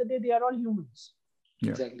the end of the day, they are all humans.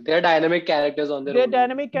 Exactly. They're dynamic characters on their own. They're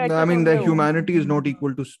dynamic characters. I mean, their humanity is not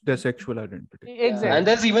equal to their sexual identity. Exactly. And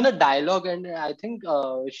there's even a dialogue, and I think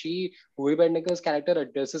Bhumi Pednekar's character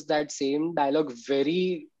addresses that same dialogue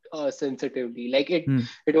very sensitively. Like it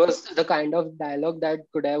was the kind of dialogue that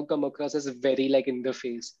could have come across as very like in the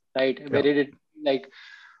face, right? Very like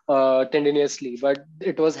tendenciously, but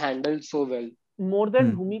it was handled so well. More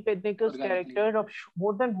than Bhumi Pednekar's character of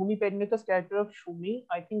Shumi,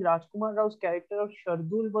 I think Rajkumar Rao's character of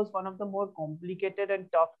Shardul was one of the more complicated and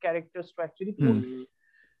tough characters to actually play.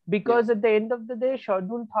 Because at the end of the day,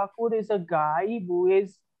 Shardul Thakur is a guy who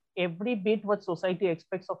is every bit what society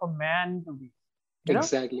expects of a man to be.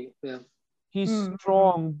 Exactly. Yeah. He's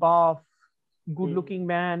strong, buff, good-looking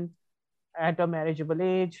man at a marriageable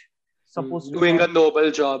age, supposed to doing a noble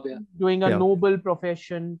job, doing a noble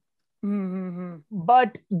profession.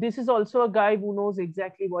 But this is also a guy who knows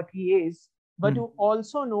exactly what he is, but who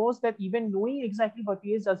also knows that even knowing exactly what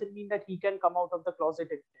he is doesn't mean that he can come out of the closet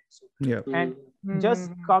anytime soon. And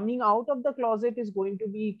just coming out of the closet is going to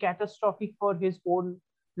be catastrophic for his own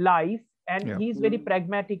life, and he's very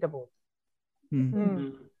pragmatic about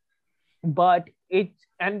it. But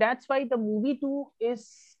and that's why the movie too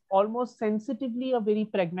is almost sensitively a very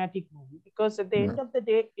pragmatic movie, because at the end of the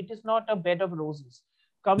day, it is not a bed of roses.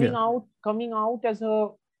 Coming out as a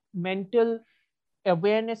mental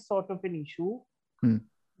awareness sort of an issue. Hmm.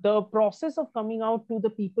 The process of coming out to the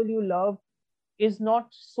people you love is not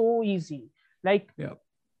so easy. Like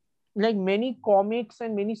many comics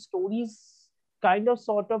and many stories kind of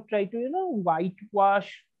sort of try to,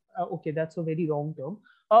 whitewash. Okay, that's a very wrong term.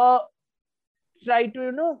 Try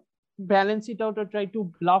to, balance it out or try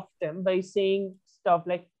to bluff them by saying stuff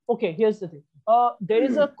like, okay, here's the thing. There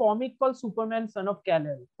is a comic called Superman, Son of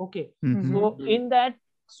Kal-El. Okay. So in that,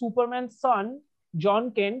 Superman's son, John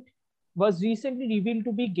Kent, was recently revealed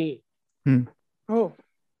to be gay. Oh.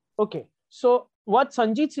 Okay. So what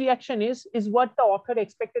Sanjeet's reaction is what the author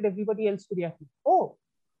expected everybody else to react to. Oh,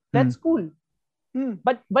 that's cool.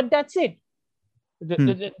 But that's it.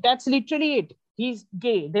 That's literally it. He's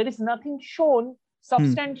gay. There is nothing shown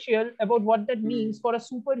substantial about what that means for a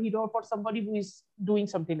superhero or for somebody who is doing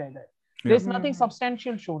something like that. There's nothing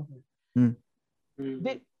substantial shown here.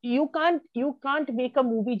 You can't make a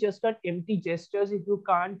movie just on empty gestures if you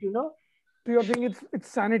can't, So you're saying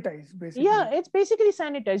it's sanitized, basically. Yeah, it's basically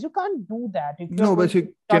sanitized. You can't do that. No, but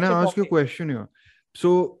can I ask you a question here?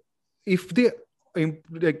 So if they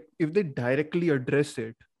directly address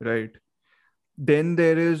it, right, then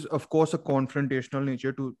there is, of course, a confrontational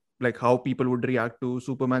nature to like how people would react to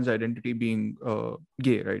Superman's identity being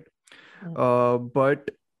gay, right?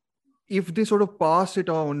 But if they sort of pass it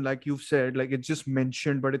on, like you've said, like it's just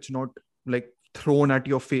mentioned, but it's not like thrown at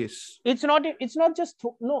your face. It's not that it's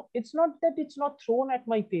not thrown at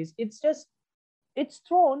my face. It's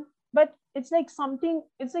thrown, but it's like something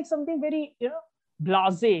very,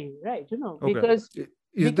 blasé, right? Okay. Because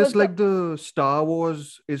is this like the Star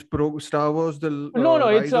Wars the no,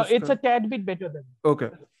 it's a tad bit better than okay.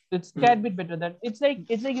 It's tad bit better than it's like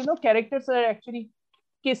characters are actually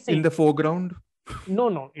kissing in the foreground.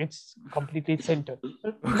 No, it's completely centered.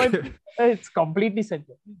 But it's completely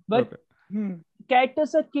centered. But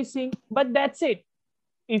characters are kissing, but that's it.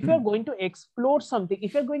 If you're going to explore something,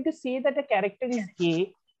 if you're going to say that a character is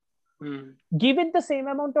gay, give it the same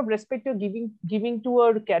amount of respect you're giving to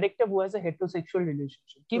a character who has a heterosexual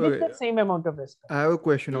relationship. Give it the same amount of respect. I have a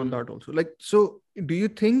question on that also. Like, so do you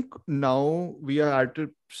think now we are at a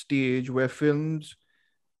stage where films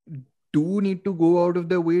do need to go out of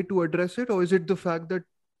their way to address it, or is it the fact that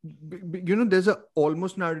there's a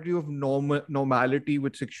almost narrative of normality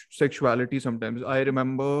with sexuality sometimes? I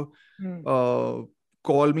remember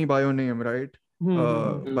Call Me by Your Name, right?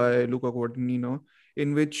 By Luca Guadagnino,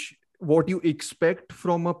 in which what you expect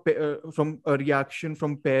from a reaction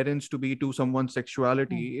from parents to be to someone's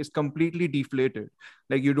sexuality is completely deflated.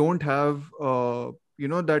 Like you don't have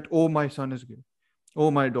that, oh, my son is gay, oh,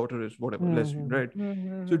 my daughter is whatever, lesbian, right?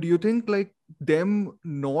 So do you think like them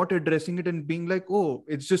not addressing it and being like, oh,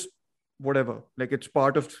 it's just whatever, like it's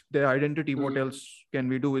part of their identity, what else can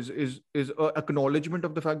we do, is a acknowledgement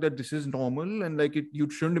of the fact that this is normal and like you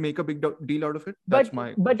shouldn't make a big deal out of it? That's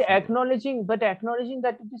but acknowledging that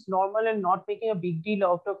it is normal and not making a big deal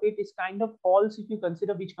out of it is kind of false if you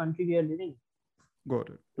consider which country we are living.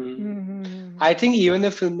 Got it. I think even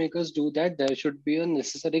if filmmakers do that, there should be a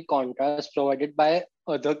necessary contrast provided by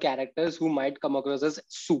other characters who might come across as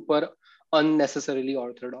super unnecessarily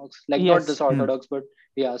orthodox, like not just orthodox, but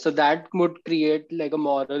so that would create like a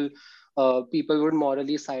moral, people would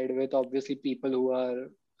morally side with obviously people who are,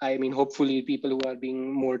 hopefully people who are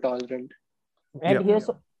being more tolerant. And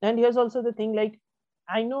here's also the thing, like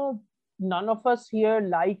I know none of us here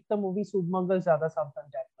like the movie Sudmangal Zyada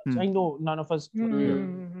Saavdhan that much. I know none of us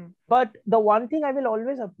but the one thing I will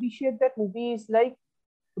always appreciate that movie is like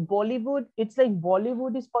Bollywood. It's like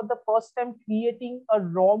Bollywood is for the first time creating a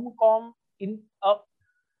rom-com in a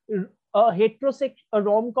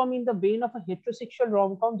rom-com in the vein of a heterosexual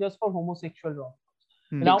rom-com just for homosexual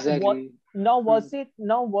rom-coms. Now,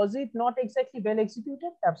 was it not exactly well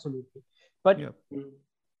executed? Absolutely. But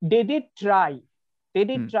they did try. They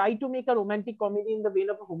did try to make a romantic comedy in the vein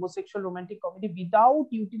of a homosexual romantic comedy without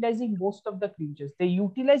utilizing most of the cringes. They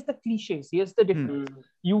utilized the cliches. Here's the difference.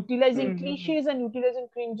 Utilizing cliches and utilizing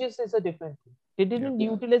cringes is a different thing. They didn't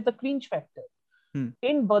utilize the cringe factor.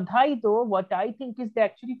 In Badhai, though, what I think is they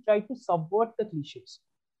actually tried to subvert the cliches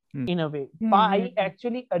in a way by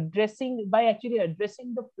actually addressing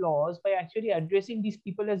the flaws, by actually addressing these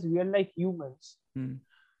people as real life humans.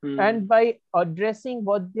 And by addressing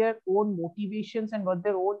what their own motivations and what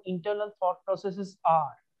their own internal thought processes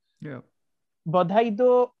are. Badhai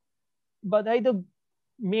though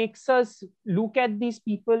makes us look at these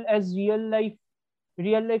people as real life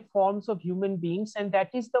forms of human beings, and that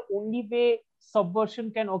is the only way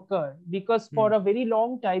subversion can occur, because for a very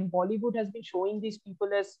long time Bollywood has been showing these people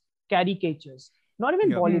as caricatures. Not even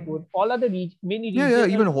Yeah. Bollywood, all other many Yeah,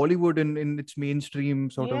 regional. even Hollywood in its mainstream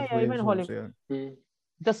sort of ways even also, Hollywood. yeah.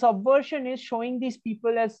 The subversion is showing these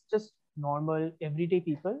people as just normal, everyday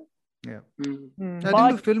people. Yeah. Mm. I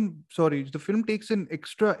think the film takes an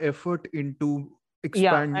extra effort into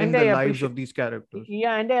expanding the lives of these characters.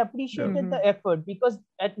 Yeah, and I appreciated the effort, because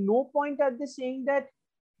at no point are they saying that,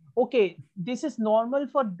 okay, this is normal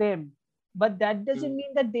for them, but that doesn't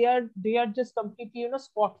mean that they are just completely,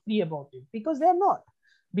 spot free about it, because they're not,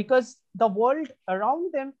 because the world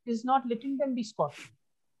around them is not letting them be scot free.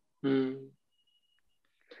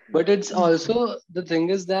 But it's also, the thing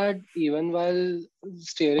is that even while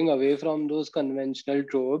steering away from those conventional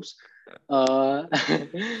tropes,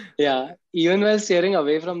 even while steering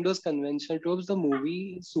away from those conventional tropes, the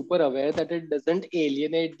movie is super aware that it doesn't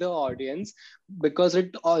alienate the audience, because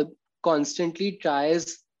it constantly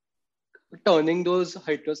tries turning those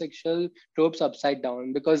heterosexual tropes upside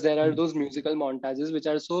down, because there are those musical montages which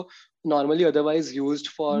are so normally otherwise used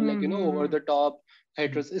for over the top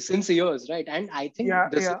since years, right? And I think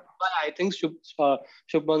this is why I think Shubh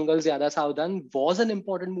Mangal Zyada Saavdhan was an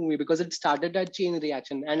important movie, because it started that chain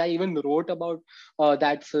reaction. And I even wrote about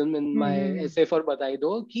that film in my essay for Badai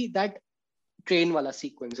Do, that train wala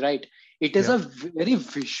sequence, right? It is a very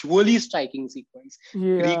visually striking sequence.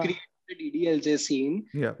 Recreated DDLJ scene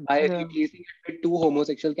by replacing it with two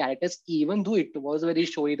homosexual characters, even though it was very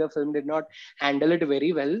showy. The film did not handle it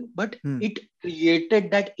very well, but it created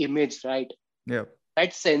that image, right? Yeah.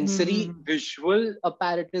 That sensory visual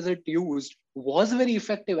apparatus it used was very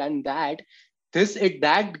effective, and that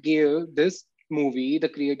gave this movie, the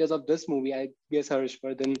creators of this movie, I guess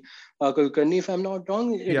Harshvardhan Kulkarni, if I'm not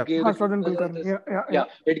wrong, it gave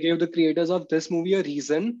the creators of this movie a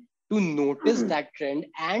reason to notice that trend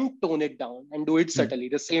and tone it down and do it subtly,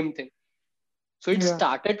 the same thing. So it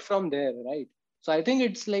started from there, right? So I think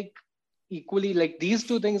it's like equally, like these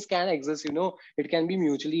two things can exist, it can be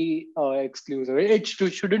mutually exclusive. It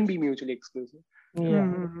shouldn't be mutually exclusive. I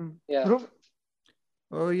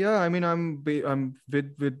mean, I'm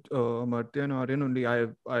with Amartya and Aryan only. I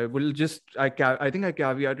will just I think I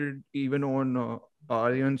caveated even on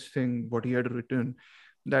Aryan's thing, what he had written,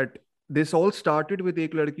 that this all started with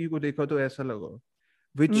Ek Ladki Ko Dekha To Aisa Laga,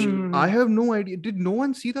 which I have no idea. Did no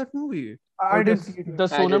one see that movie? I didn't see it. The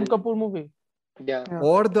Sonam Kapoor movie. Yeah.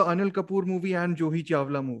 Or the Anil Kapoor movie and Juhi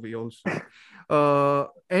Chawla movie also.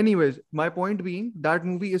 Anyways, my point being, that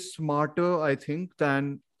movie is smarter, I think,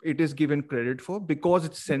 than it is given credit for, because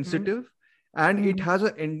it's sensitive and it has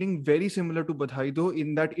an ending very similar to Badhai Do,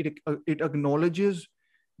 in that it acknowledges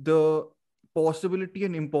the possibility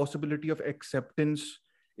and impossibility of acceptance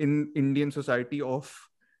in Indian society of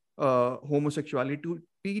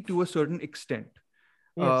homosexuality to a certain extent.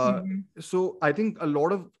 So I think a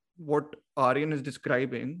lot of what Aryan is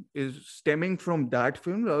describing is stemming from that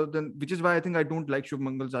film, rather than, which is why I think I don't like Shubh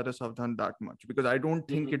Mangal Zyada Saavdhan that much, because I don't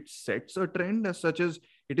think it sets a trend as such, as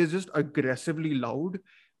it is just aggressively loud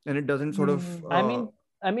and it doesn't sort of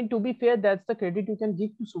I mean, to be fair, that's the credit you can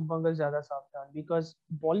give to Shubh Mangal Zyada Saavdhan, because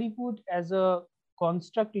Bollywood as a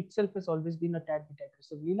construct itself has always been a tad bit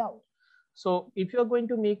aggressively loud. So if you're going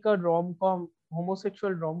to make a rom-com,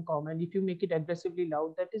 homosexual rom-com, and if you make it aggressively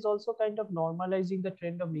loud, that is also kind of normalizing the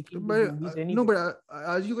trend of making movies anyway. No, but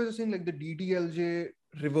as you guys are saying, like the DDLJ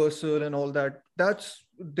reversal and all that, that's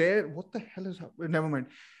there. What the hell is happening? Never mind.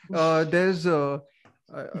 There's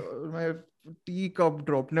my teacup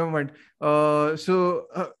dropped. Never mind. So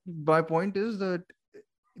my point is that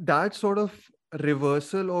sort of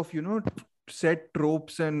reversal of, set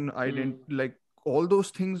tropes and like all those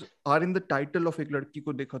things are in the title of Ek Ladki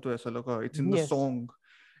Ko Dekha To Aisa Laga. It's in the song.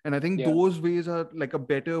 And I think those ways are like a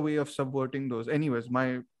better way of subverting those. Anyways,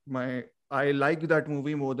 I like that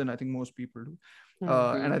movie more than I think most people do.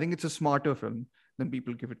 And I think it's a smarter film than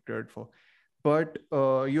people give it credit for. But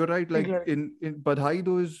you're right, like in Badhai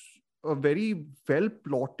Do is a very well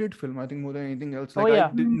plotted film, I think, more than anything else. Like I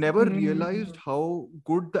never realized how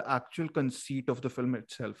good the actual conceit of the film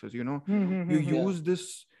itself is. You use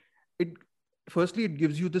this, firstly, it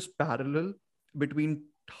gives you this parallel between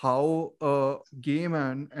how a gay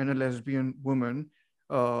man and a lesbian woman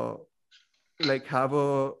like have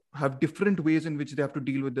different ways in which they have to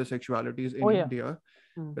deal with their sexualities in India,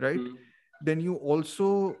 right? Then you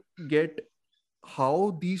also get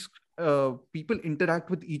how these people interact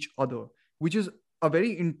with each other, which is a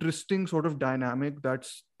very interesting sort of dynamic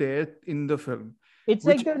that's there in the film. It's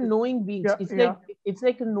like the knowing winks. It's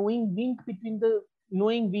like a knowing wink between the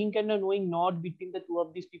knowing wink and a knowing nod between the two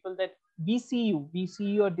of these people, that we see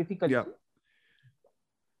your difficulty.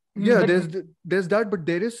 Yeah, But- there's that, but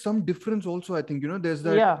there is some difference also. I think, there's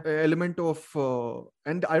that Yeah. element of,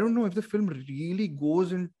 and I don't know if the film really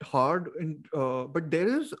goes in hard, but there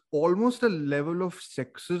is almost a level of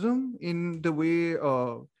sexism in the way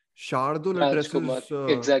Shardul Rajkumar.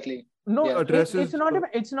 addresses. Exactly. No, Yeah. Addresses,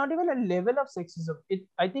 it's not even a level of sexism.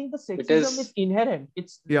 I think the It sexism is. is inherent.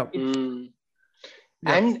 Yeah. Yeah.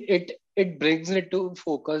 And it brings it to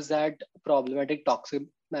focus that problematic toxic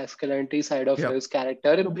masculinity side of Yeah. his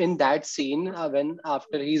character in that scene when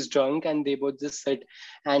after he's drunk and they both just sit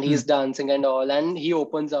and he's dancing and all, and he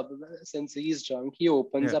opens up since he's drunk. He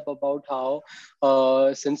opens Yeah. up about how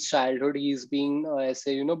since childhood he's being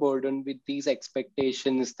burdened with these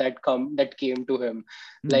expectations that came to him,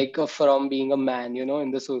 like from being a man,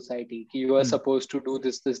 in the society. You are supposed to do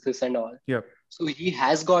this and all. Yeah. So he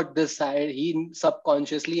has got this side. He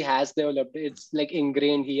subconsciously has developed. It's like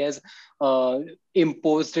ingrained. He has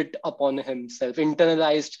imposed it upon himself,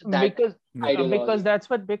 internalized that because ideology.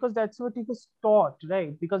 that's what he was taught,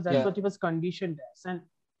 right? Because that's Yeah. what he was conditioned as, and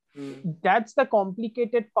that's the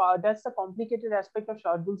complicated part. That's the complicated aspect of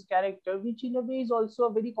Shardul's character, which in a way is also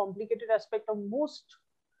a very complicated aspect of most,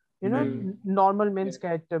 normal men's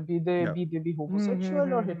character, be they be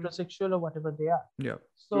homosexual or heterosexual or whatever they are. Yeah.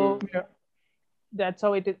 So that's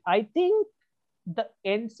how it is. I think the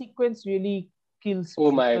end sequence really kills.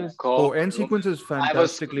 Oh my because god! End sequence is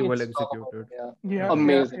fantastically well executed.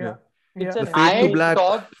 Amazing. It's The an Fade to I Black.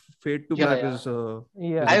 thought- Fade to Yeah, Black yeah. is.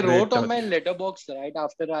 I a great wrote on my touch. letterbox right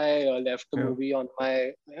after I left the movie on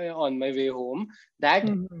my way home that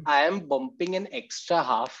I am bumping an extra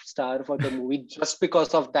half star for the movie just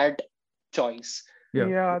because of that choice.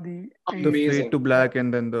 Yeah. The The Amazing. Fade to Black,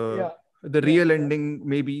 and then the real ending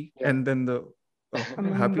maybe, and then the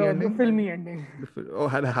happy ending. the filmy ending.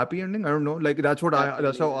 Had a happy ending. I don't know. Like that's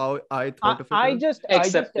how I thought of it.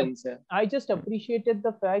 Acceptance. I just appreciated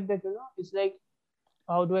the fact that it's like,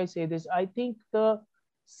 how do I say this? I think the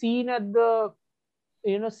scene at the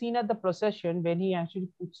procession when he actually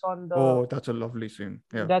puts on the that's a lovely scene.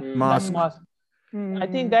 Yeah. that Mask. mask. I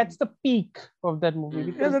think that's the peak of that movie. Yeah,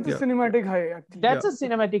 Because that's a cinematic high actually. that's a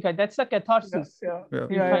cinematic high. That's a catharsis.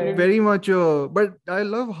 Very much. But I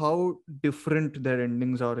love how different their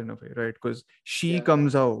endings are in a way, right? Because she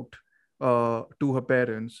comes out to her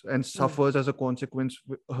parents and suffers as a consequence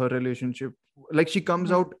with her relationship. Like she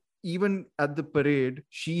comes out even at the parade,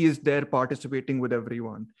 she is there participating with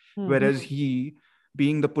everyone, whereas he,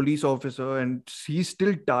 being the police officer, and he's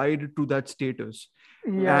still tied to that status.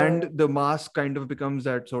 And the mask kind of becomes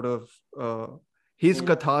that sort of his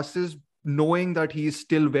catharsis, knowing that he's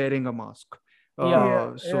still wearing a mask.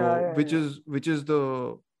 Which is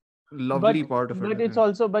the lovely part of it.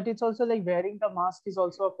 But it's also like wearing the mask is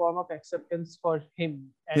also a form of acceptance for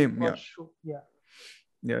him.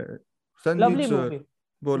 Lovely movie.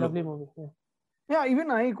 Lovely movie. Yeah,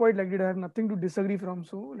 even I quite liked it. I have nothing to disagree from.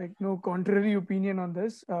 So, like, no contrary opinion on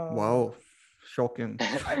this. Wow, shocking.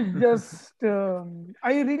 I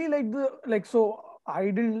really like I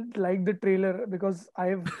didn't like the trailer because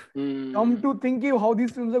I've come to think how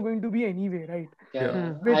these films are going to be anyway, right?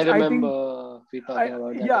 Yeah, I remember we talking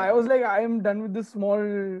about that. Yeah, I was like, I am done with this small,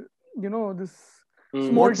 this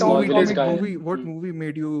What town comic movie? What movie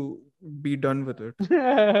made you be done with it?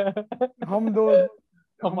 Hum do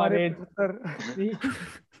Hamare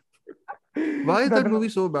Why is that movie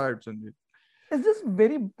so bad, Sanjay? It's just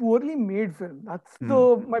very poorly made film. That's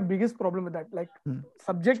my biggest problem with that. Like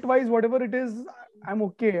subject wise, whatever it is, I'm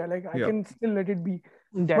okay. Like I can still let it be.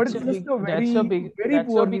 That's but it's just a very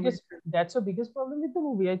poorly made. That's the biggest problem with the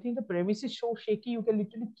movie. I think the premise is so shaky. You can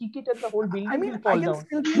literally kick it and the whole building I mean, will fall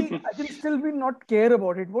down. I can still be not care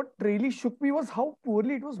about it. What really shook me was how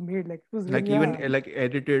poorly it was made. Like it was really, even like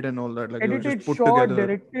edited and all that. Like edited, it was just put shot, together.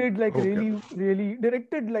 directed, like really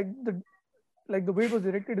directed. Like the way it was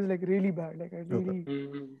directed is like really bad. Like I really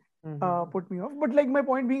put me off. But like my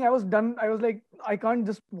point being, I was done. I was like, I can't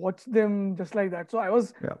just watch them just like that. So I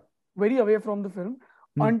was very away from the film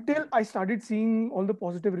until I started seeing all the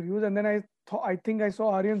positive reviews, and then I think I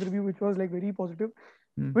saw Aryan's review, which was like very positive,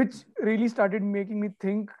 which really started making me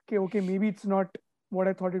think, okay, maybe it's not what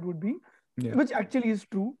I thought it would be, which actually is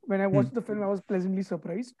true. When I watched the film, I was pleasantly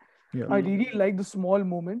surprised. I really like the small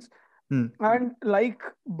moments. And like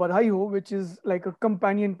Badhai Ho, which is like a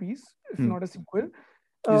companion piece, it's not a sequel.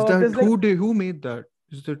 Is that who made that?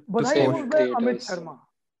 Is that Badhai Ho was by Amit Sharma.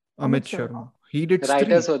 Amit Sharma. He did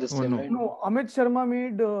Writers Stree. were the same, no. right? No, Amit Sharma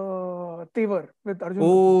made Tevar with Arjun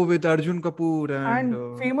Oh, with Arjun Kapoor and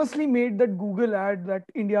and famously made that Google ad, that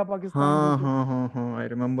India Pakistan Google. I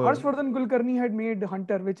remember. Harshvardhan Kulkarni had made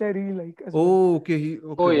Hunter, which I really like as well. Oh, okay.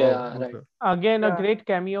 Oh, wow, yeah, okay. right. Again, Yeah. a great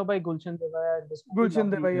cameo by Gulshan Devaya in this movie. Gulshan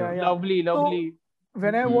Devaya, yeah. Lovely, lovely.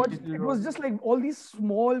 When I watched, little it role. was just like all these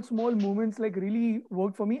small moments like really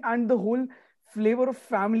worked for me, and the whole flavor of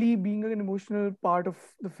family being an emotional part of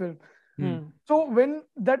the film. So when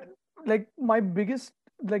that, like, my biggest,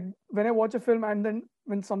 like, when I watch a film and then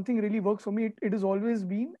when something really works for me, it is always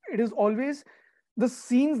the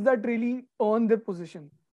scenes that really earn their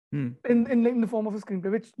position in the form of a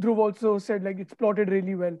screenplay, which Dhruv also said, like, it's plotted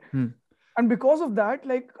really well. And because of that,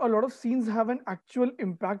 like, a lot of scenes have an actual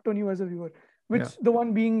impact on you as a viewer, which the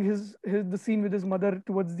one being the scene with his mother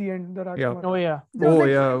towards the end, the Rajkumar. Oh yeah.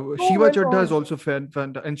 So Shiva well Chadha is done. also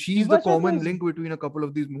fantastic, and she's Shiva the common Chadha is- link between a couple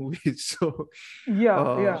of these movies. So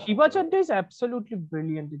Yeah. Shiva Chadha is absolutely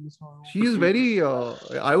brilliant in this movie. she is very.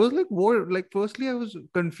 I was like, what? Like, firstly, I was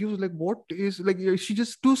confused. Like, what is like? She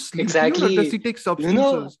just too sleepy. Exactly. Or does she take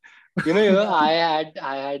substances? I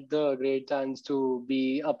had the great chance to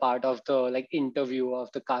be a part of the like interview of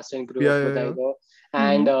the cast and crew of Mudaigo,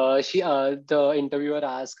 and the interviewer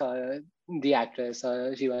asked the actress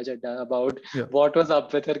Shiva Chadha about what was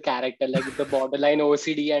up with her character, like the borderline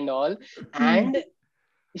OCD and all, and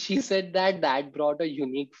she said that brought a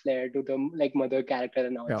unique flair to the like mother character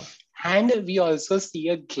and all. And we also see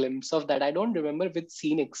a glimpse of that. I don't remember which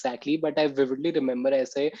scene exactly, but I vividly remember I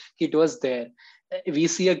say it was there. We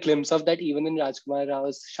see a glimpse of that even in Rajkumar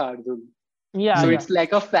Rao's Shardul. Yeah. So it's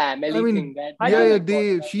like a family thing.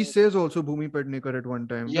 That she says also Bhumi Pednekar at one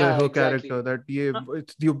time. Yeah, her exactly. character that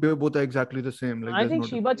you both are exactly the same. Like, I think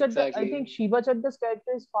Shiva Chadha. Exactly. I think Shiva Chadha's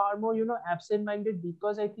character is far more, absent-minded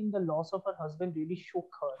because I think the loss of her husband really shook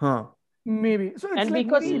her. Maybe. So it's And like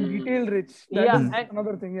because- very detail rich. That Yeah, is and-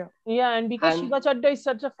 another thing. Yeah. Yeah, and because And- Shiva Chadha is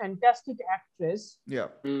such a fantastic actress,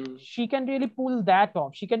 she can really pull that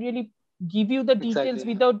off. She can really give you the details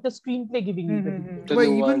Exactly. without the screenplay giving you the details. The But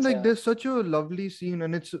even nuance, like yeah. there's such a lovely scene,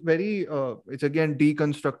 and it's very it's again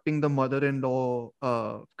deconstructing the mother-in-law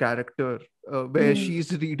character where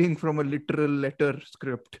she's reading from a literal letter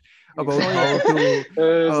script about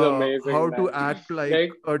It's amazing, how to man. act like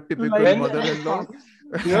Like, a typical like- mother-in-law.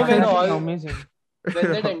 When all Amazing.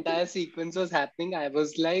 when that entire sequence was happening, I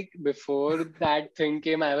was like, before that thing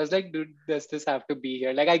came, I was like, dude, does this have to be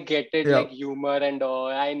here? Like, I get it, like humor and all.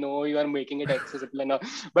 I know you are making it accessible and all.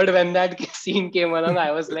 But when that scene came along,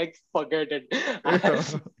 I was like, forget it.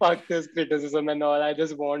 Fuck this criticism and all. I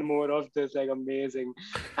just want more of this. Like, amazing.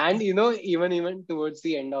 And even towards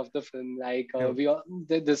the end of the film, like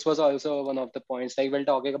this was also one of the points. Like, when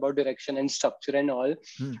talking about direction and structure and all.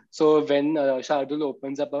 So when Shardul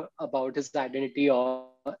opens up about his identity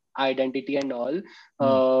and all,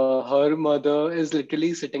 her mother is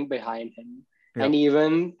literally sitting behind him. And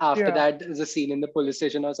even after that, there's a scene in the police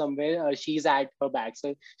station or somewhere, she's at her back.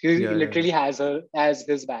 So she literally has her as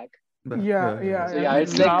his back. Yeah. So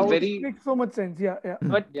it's like Rao very... makes so much sense. Yeah.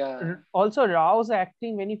 But Yeah. also Rao's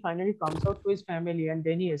acting when he finally comes out to his family and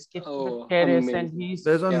then he escapes to the Oh, terrace amazing. and he's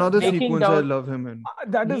There's another Taking sequence I down- love him in.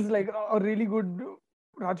 That is like a really good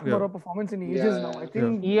Rajkumar performance in ages now. I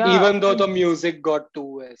think. Yeah. Even though the music got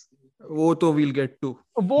too Oh, so we'll get to.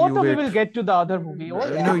 both You of you wait. will get to the other movie.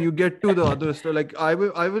 No, you get to the other stuff. Like I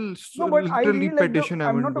will No, but I literally really like petition I'm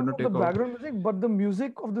Evan not to about the take out. background music, but the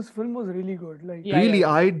music of this film was really good. Like, Yeah, Really, yeah.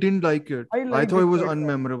 I didn't like it. I I liked thought it it was quite well.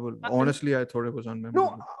 unmemorable. Honestly, I thought it was unmemorable.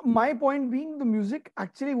 no, my point being, the music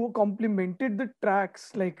actually complemented the tracks.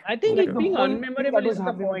 Like, I think Okay. it being The whole thing unmemorable that was is the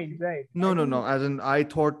happening. point, right? No. As in, I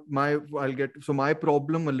thought my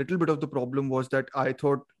problem, a little bit of the problem was that I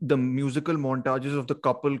thought the musical montages of the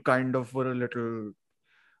couple kind of were a little,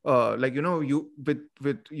 like,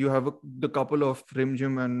 you have the couple of Rim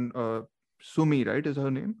Jim and Sumi, right? Is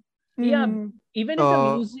her name? Yeah, Mm, even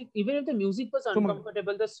if the music was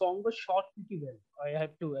uncomfortable, the song was shot pretty well. I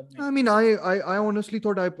have to admit. I mean, I honestly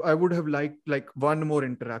thought I would have liked like one more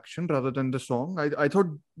interaction rather than the song. I thought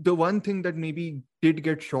the one thing that maybe did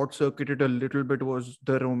get short circuited a little bit was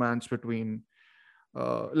the romance between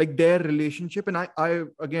like their relationship. And I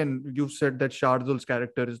again, you've said that Shardul's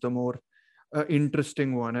character is the more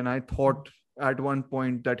interesting one, and I thought at one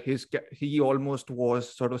point that he almost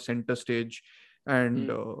was sort of center stage,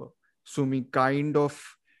 and Sumi kind of,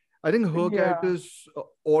 I think her Yeah. character's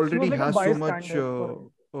already like a has so biased much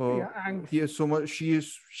and he has so much,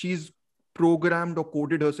 she's programmed or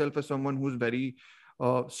coded herself as someone who's very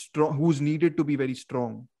strong, who's needed to be very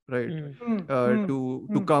strong, right? Mm.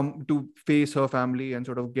 To come to face her family and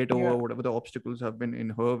sort of get over Yeah. whatever the obstacles have been in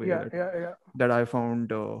her way. Yeah, yeah. That I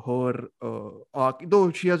found her arc,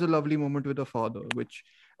 though she has a lovely moment with her father, which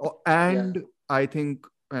and I think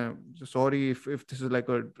sorry if this is like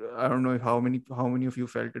a, I don't know if how many of you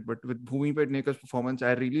felt it, but with Bhumi Pednekar's performance,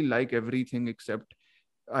 I really like everything except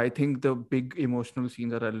I think the big emotional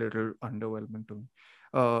scenes are a little underwhelming to me.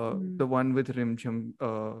 The one with Rimcham,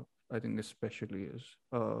 I think especially is.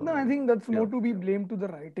 No, I think that's more yeah. to be blamed to the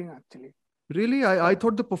writing actually. Really, I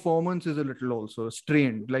thought the performance is a little also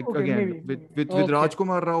strained. Like Okay, again, maybe. with Okay.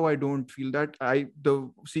 Rajkumar Rao, I don't feel that. The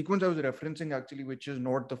sequence I was referencing actually, which is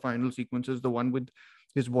not the final sequence, is the one with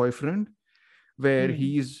his boyfriend, where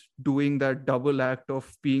he's doing that double act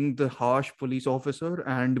of being the harsh police officer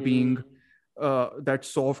and being that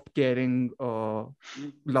soft, caring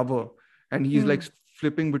lover, and he's like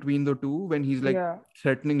flipping between the two when he's like Yeah.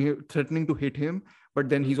 threatening to hit him, but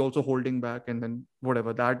then he's also holding back, and then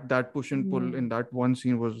whatever that push and pull in that one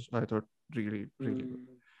scene was, I thought, really good.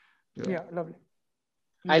 Yeah, lovely.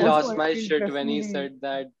 I Also, lost my shit when he interestingly- said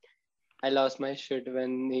that. I lost my shit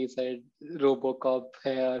when he said Robocop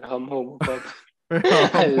hai aur hum homocop.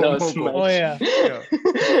 I lost my Oh, yeah.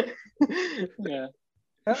 shit. Yeah.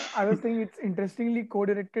 I was saying it's interestingly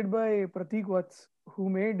co-directed by Pratik Vats,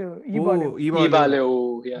 who made Oh, Ebaleo.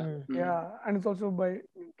 Ebaleo, yeah. Yeah, and it's also by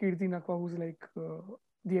Kirti Nakwa, who's like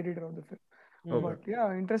the editor of the film. Okay. But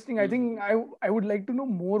yeah, interesting. I think I would like to know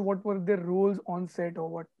more what were their roles on set or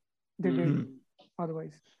what they did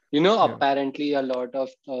otherwise. You know, apparently a lot of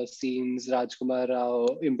scenes Rajkumar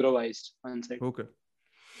Rao improvised on set. Okay.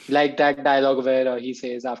 Like that dialogue where he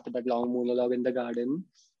says after that long monologue in the garden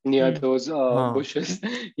near those bushes,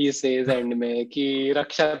 he says end mein ki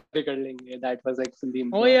raksha bhi kar lenge. That was like fully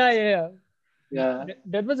Oh improvised. yeah.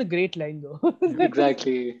 That was a great line though.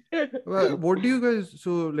 Exactly. Well, what do you guys,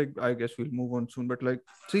 so like I guess we'll move on soon, but like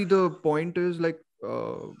see, the point is like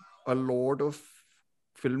a lot of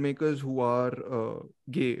filmmakers who are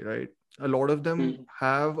gay, right, a lot of them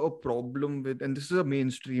have a problem with, and this is a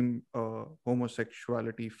mainstream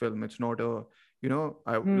homosexuality film, it's not a, you know,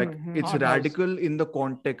 like it's Art radical in the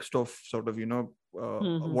context of sort of, you know,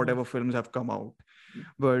 whatever films have come out,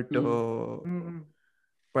 but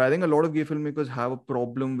but I think a lot of gay filmmakers have a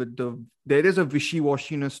problem with there is a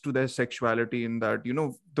wishy-washiness to their sexuality, in that, you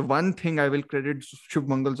know, the one thing I will credit Shubh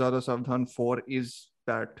Mangal Zada Savdhan for is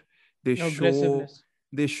that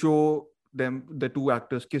they show them, the two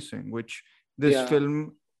actors kissing, which this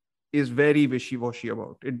film is very wishy-washy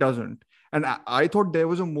about. It doesn't. And I thought there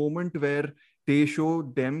was a moment where they show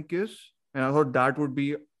them kiss, and I thought that would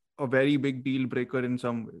be a very big deal breaker in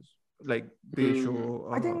some ways. Like they show.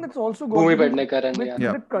 I think that's also Bhumi got to do Pednekar and with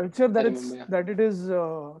the culture that it is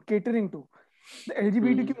catering to. The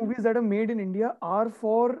LGBTQ movies that are made in India are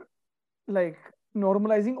for like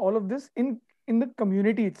normalizing all of this in the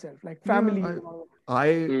community itself, like family.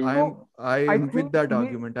 I'm with that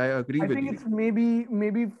argument. I agree with you. I think it's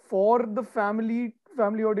maybe for the family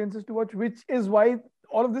audiences to watch, which is why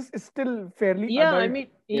all of this is still fairly adult.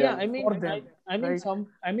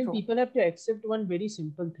 People have to accept one very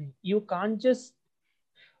simple thing. You can't just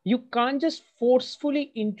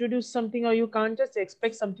forcefully introduce something, or you can't just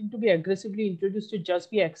expect something to be aggressively introduced to just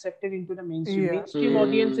be accepted into the mainstream. Mainstream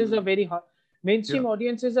audiences are very hard.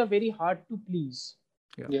 Audiences are very hard to please.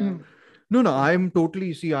 No, I'm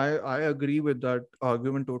totally, see, I agree with that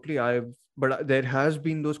argument totally. But there has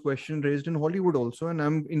been those questions raised in Hollywood also, and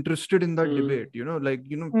I'm interested in that debate. You know, like,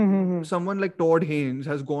 you know, someone like Todd Haynes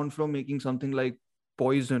has gone from making something like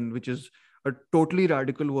Poison, which is a totally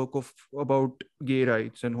radical work about gay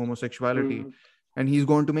rights and homosexuality, and he's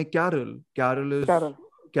gone to make Carol.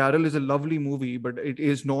 Carol is a lovely movie, but it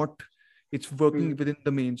is not. It's working within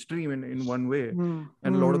the mainstream in one way, and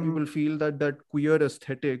a lot of people feel that queer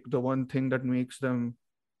aesthetic, the one thing that makes them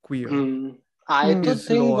queer. I is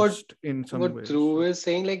think lost in some what ways. Dhruv is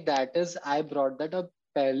saying, like, that is, I brought that up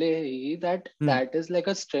pehle, that is like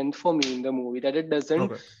a strength for me in the movie, that it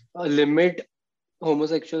doesn't limit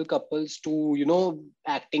homosexual couples to, you know,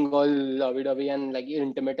 acting all lovey-dovey and like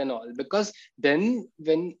intimate and all, because then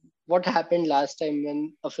what happened last time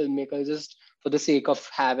when a filmmaker just for the sake of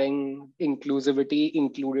having inclusivity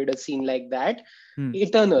included a scene like that,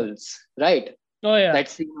 Eternals, right? Oh yeah, that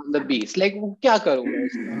scene on the beast. Like, kya karu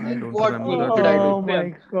main? What remember did I do? Oh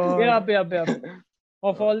my god! Yeah.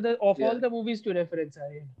 Of all the movies to reference,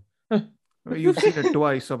 You've seen it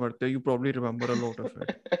twice, Amartya. You probably remember a lot of it.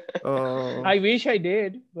 I wish I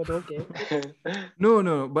did, but okay.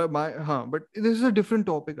 No, but this is a different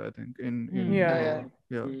topic, I think.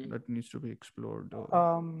 That needs to be explored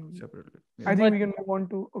separately. I think we can move on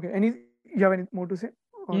to. Okay, you have any more to say?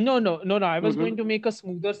 No. I was Mhm. going to make a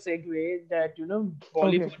smoother segue that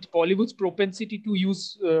Bollywood's propensity to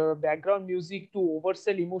use background music to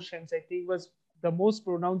oversell emotions, I think, was the most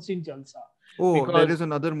pronounced in Jalsa. Oh, there Because- is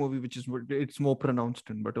another movie which is it's more pronounced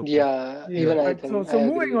in, but okay. Yeah, even I Right, think. so I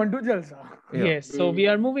moving agree. on to Jalsa. Yeah. Yes, so we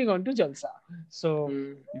are moving on to Jalsa. So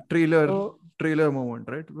trailer moment,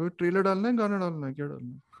 right? वो trailer डालना है, गाना डालना है, क्या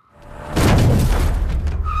डालना है?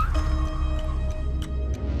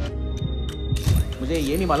 मुझे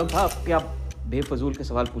ये नहीं मालूम था कि आप बेफजूल के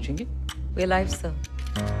सवाल पूछेंगे। We're live, sir.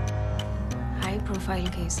 High profile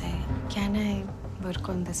case है. Can I work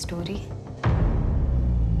on the story?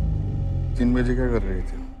 3 बजे क्या कर रही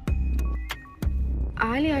थी?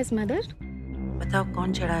 Alia's mother? बताओ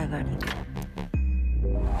कौन चढ़ाया गाड़ी?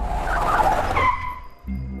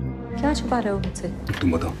 क्या छुपा रहे हो मुझसे? तुम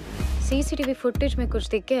बताओ। CCTV footage में कुछ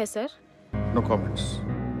दिख गया है, सर? No comments.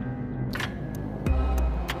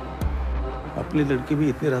 अपनी लड़की भी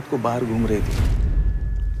इतनी रात को बाहर घूम रही थी।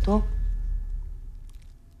 तो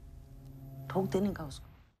ठोक देने का उसको।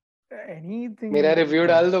 Anything. मेरा रिव्यू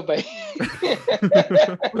डाल दो भाई।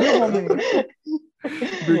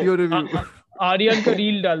 Video review. आर्यन का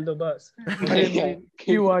रील डाल दो बस।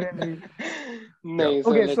 You are in real. नहीं,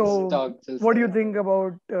 Okay, let's so talk Jalsa. what do you think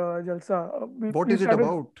about Jalsa? What You is it start with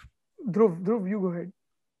about? Dhruv, you go ahead.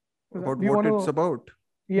 About Do you what wanna- it's about?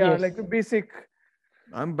 Yeah, Yes. like the basic.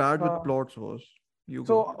 I'm bad with Uh, plots, was. You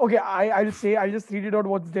So go. okay, I'll just read it out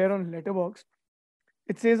what's there on Letterboxd.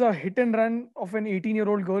 It says a hit and run of an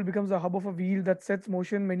 18-year-old girl becomes a hub of a wheel that sets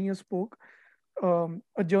motion many a spoke.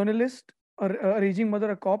 A journalist, a raging mother,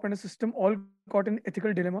 a cop, and a system all caught in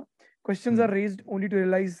ethical dilemma. Questions are raised only to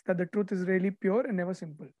realize that the truth is really pure and never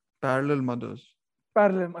simple. Parallel mothers.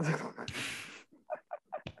 Parallel mother.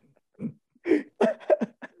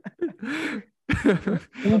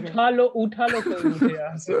 उठा लो कोई मुझे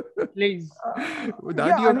यहाँ से, please. That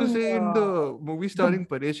Yeah, you have I to mean, say in the movie starring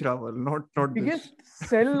Paresh Rawal, not this. Biggest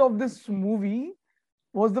sell of this movie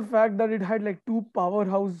was the fact that it had like two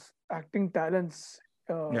powerhouse acting talents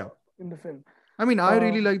Yeah. in the film. I mean, I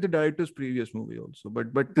really like the director's previous movie also,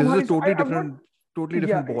 but this is a Tumhari- totally I'm not- different, totally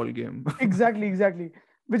different Yeah, ball game. Exactly.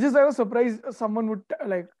 Which is I was surprised someone would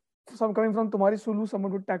some coming from Tumhari Sulu,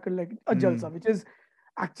 someone would tackle like a Jalsa, which is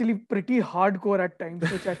actually pretty hardcore at times,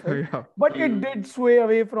 which I felt. Yeah. But it did sway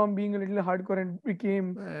away from being a little hardcore and became,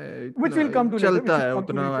 which will come to later. चलता है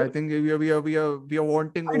उतना. I think we are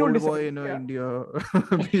wanting I don't old boy disagree, in yeah. India,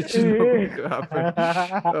 which is not going to happen.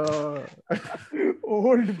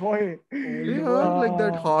 Old boy. Yeah, like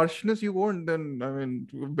that harshness you want, then I mean,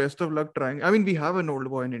 best of luck trying. I mean, we have an old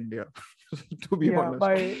boy in India, to be Yeah, honest.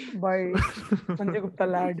 by Sanjay Gupta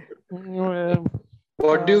lad.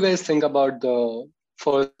 What do you guys think about the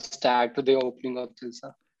first act to the opening of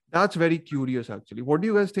Jalsa? That's very curious, actually. What do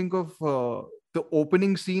you guys think of the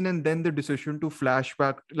opening scene and then the decision to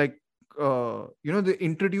flashback? Like, they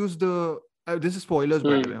introduce the. This is spoilers,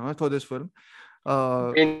 by the way, for this film.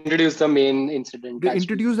 Introduce the main incident. They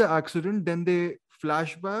introduce the accident, then they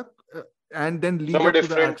flashback, and then lead From a up to the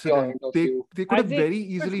different accident. point of They view. could I have think- very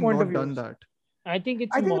easily point of not view done is- that. I think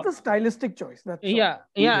it's I think more. it's a stylistic choice. That's all. Yeah.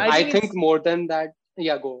 I think it's- more than that.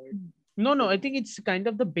 Yeah, go ahead. No, I think it's kind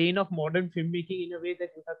of the bane of modern filmmaking in a way that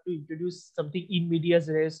you have to introduce something in medias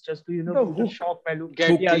res just to The put the hook. shock value.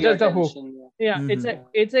 Get Yeah, the just the hook. attention. Yeah, Mhm.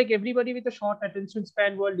 it's like everybody with a short attention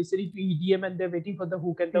span who are listening to EDM and they're waiting for the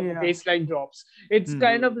hook and the Yeah. baseline drops. It's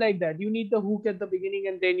kind of like that. You need the hook at the beginning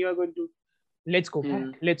and then you are going to let's go back,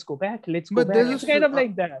 let's go back. But It's there's kind a- of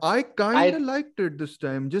like that. I kind of liked it this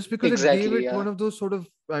time, just because it gave Exactly, it yeah. one of those sort of.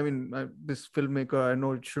 I mean, this filmmaker, I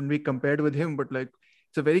know it shouldn't be compared with him, but like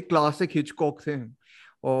it's a very classic Hitchcock thing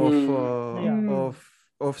of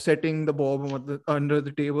of setting the bomb under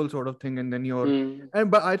the table sort of thing, and then you're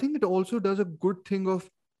but I think it also does a good thing of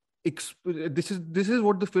this is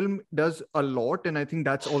what the film does a lot, and I think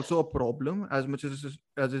that's also a problem as much as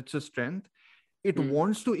it's a strength. It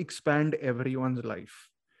wants to expand everyone's life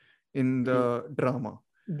in the drama.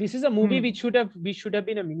 This is a movie which should have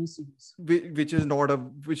been a mini series. Which is not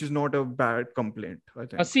a bad complaint, I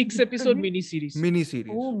think. A 6-episode mini series.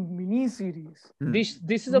 Oh, mini series.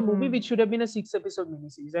 This is a movie which should have been a 6-episode mini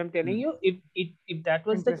series. I'm telling you, if that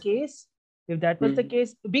was the case,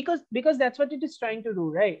 because that's what it is trying to do,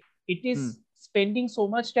 right? It is spending so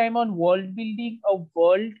much time on world building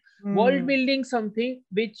something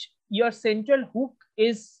which your central hook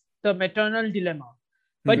is the maternal dilemma.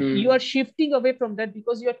 But you are shifting away from that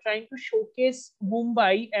because you are trying to showcase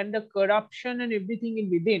Mumbai and the corruption and everything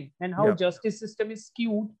in within, and how justice system is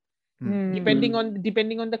skewed depending on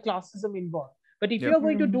the classism involved. But if you are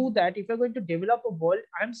going to do that, if you're going to develop a world,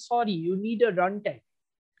 I'm sorry, you need a runtime.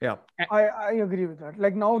 Yeah. I agree with that.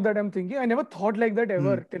 Like now that I'm thinking, I never thought like that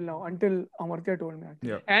ever till now, until Amartya told me. Actually.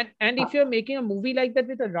 Yeah. And if you're making a movie like that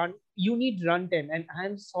with a run, you need runtime. And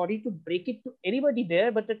I'm sorry to break it to anybody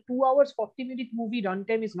there, but a 2 hours 40-minute movie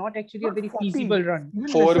runtime is not actually a very 40, feasible run. even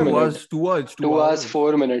 4 lesser. minutes. 2 hours. 2 hours,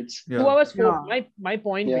 4 minutes. Yeah. 2 hours, 4. Yeah. My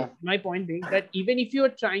point Yeah. being that even if you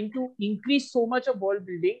are trying to increase so much of world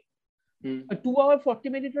building, a 2 hour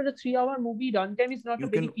 40-minute or a 3 hour movie runtime is not You a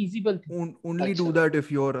very can feasible thing. Only do that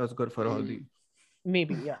if you're Asghar Farhadi.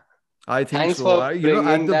 Maybe, yeah. I think Thanks so. for At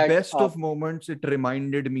bringing the that best up. of moments, it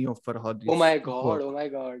reminded me of Farhadi's Oh my god! work. Oh my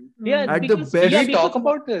god! Yeah, At the because, best- Did we because, talk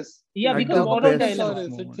about this? yeah, At because the moral best of dilemma.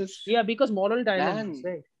 moments. Yeah, because moral dilemmas,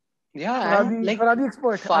 Man. right? Yeah, and like Farhadi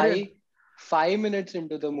expert. 5 minutes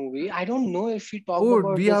into the movie, I don't know if we talked Oh,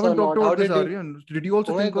 about we this haven't or talked not. How about this, did it? Aryan. Did you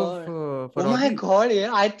also Oh my think god! of Oh my Farhadi? god! Yeah,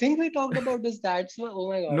 I think we talked about this. That's what. Oh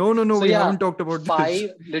my god! No, So we yeah, haven't talked about this.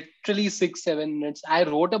 literally 6-7 minutes. I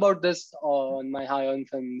wrote about this on my High on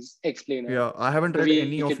Films explainer. Yeah, I haven't read We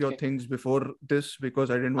any of could your get- things before this because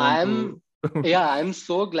I didn't want to. Yeah, I'm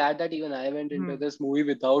so glad that even I went into this movie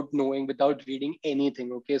without reading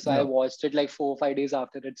anything. Okay, so I Yeah. watched it like 4 or 5 days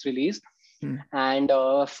after its release. And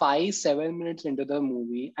 5-7 minutes into the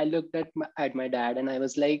movie, I looked at my dad and I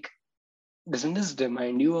was like, doesn't this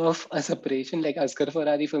remind you of a separation like Asghar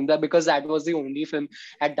Farhadi film? Because that was the only film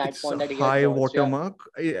at that It's point a that he had high watched, yeah. watermark.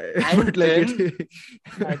 And But like then-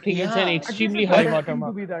 I think it's an Yeah. extremely At least high it doesn't seem to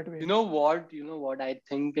watermark. be that way. You know what? I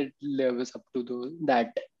think it lives up to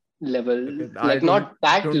that level. I Like not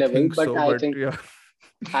that don't level, think but so, I think yeah.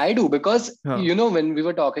 I do, because Huh. you know, when we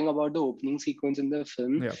were talking about the opening sequence in the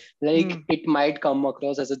film, Yeah. like it might come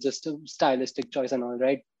across as just a stylistic choice and all,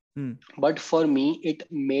 right? Hmm. But for me, it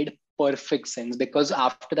made perfect sense, because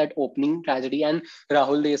after that opening tragedy, and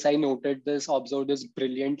Rahul Desai noted this, observed this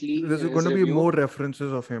brilliantly. There's in going his to be review. more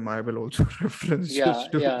references of him. I will also reference Yeah, this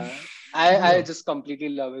too. yeah. I just completely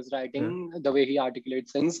love his writing, the way he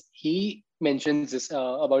articulates things. He mentions this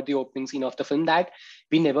about the opening scene of the film, that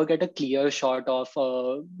we never get a clear shot of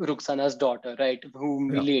Ruxana's daughter, right? Whom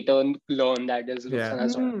we Yeah. later learn that is Yeah.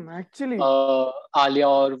 Ruxana's daughter. Actually, Alia,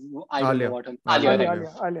 or I don't Alia. know what her Alia, Alia, right?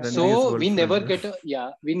 Alia. Ranveer's So we girlfriend, never yeah. get a yeah.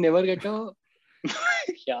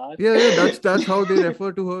 Yeah, that's how they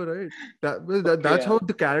refer to her, right? That's yeah. how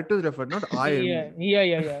the characters refer, not I am. Yeah.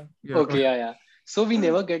 Yeah. Okay, yeah. So we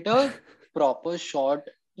never get a proper shot,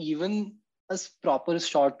 even a proper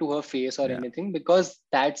shot to her face or Yeah. anything, because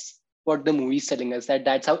that's what the movie's telling us,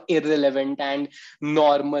 that's how irrelevant and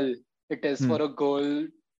normal it is for a girl,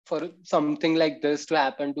 for something like this to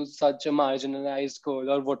happen to such a marginalized girl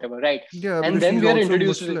or whatever, right? Yeah, And because then she's we are also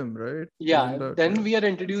introduced to Muslim, right? Yeah, Isn't that- then yeah. we are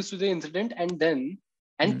introduced to the incident,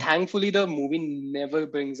 and thankfully the movie never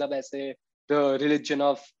brings up as the religion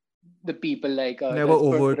of the people, like Never that's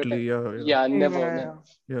overtly, yeah. never.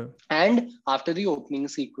 Yeah. And after the opening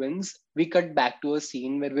sequence, we cut back to a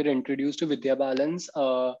scene where we're introduced to Vidya Balan's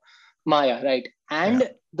Maya, right?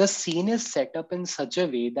 And the scene is set up in such a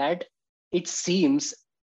way that it seems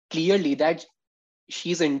clearly that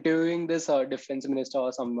she's interviewing this defense minister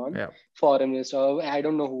or someone, foreign minister. I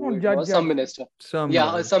don't know who it was. Some minister. Some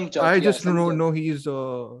some judge. I yeah, just some judge. know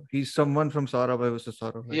he's someone from Sarabhai versus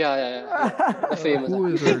Sarabhai. Yeah. The famous. Who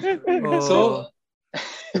is it?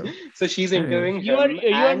 So she's interviewing him. You are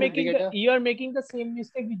and making we get you are making the same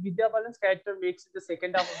mistake which Vidya Balan's character makes in the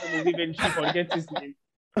second half of the movie when she forgets his name.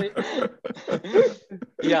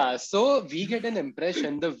 Yeah, so we get an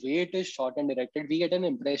impression, the way it is shot and directed, we get an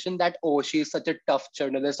impression that, oh, she's such a tough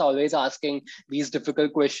journalist, always asking these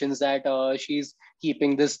difficult questions, that she's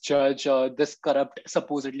keeping this judge, this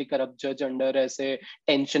supposedly corrupt judge under as a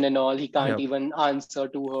tension and all. He can't even answer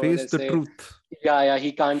to her. Face the truth. Yeah,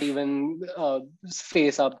 he can't even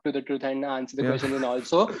face up to the truth and answer the questions and all.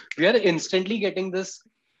 So we are instantly getting this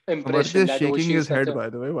impression Amartya that shaking his head, such a... by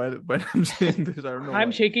the way, while I'm saying this. I don't know. I'm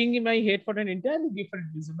why. shaking my head for an entirely different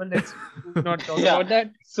reason, but let's not talk about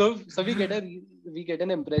that. So we get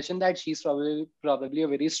an impression that she's probably a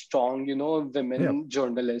very strong, women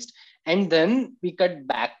journalist. And then we cut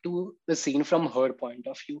back to the scene from her point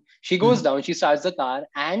of view. She goes down, she starts the car,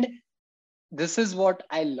 and this is what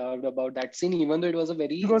I loved about that scene, even though it was a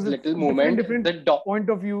very little moment. Different point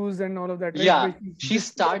of views and all of that. Right? Yeah, she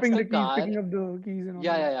starts the car. Picking up the keys and all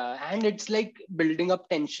Yeah. And it's like building up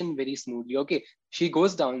tension very smoothly. Okay, she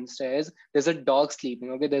goes downstairs. There's a dog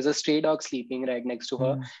sleeping. Okay, there's a stray dog sleeping right next to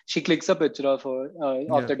her. She clicks a picture of her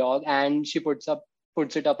of the dog, and she puts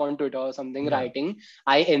it up on Twitter or something, writing,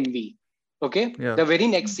 "I envy." Okay. Yeah. The very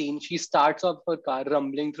next scene, she starts off her car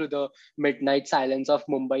rumbling through the midnight silence of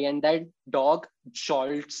Mumbai, and that dog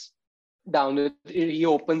jolts down with, he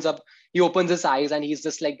opens his eyes and he's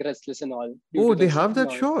just like restless and all. due Oh, to they the have that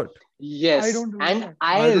noise. shot. Yes, I don't remember and that.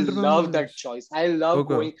 I I don't remember love that this. choice. I love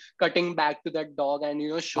Okay. cutting back to that dog and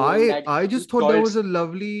showing that I just thought that was Joyce. a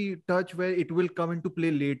lovely touch where it will come into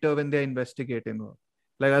play later when they're investigating her.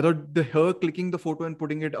 Like I thought her clicking the photo and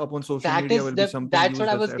putting it up on social media will be something That's what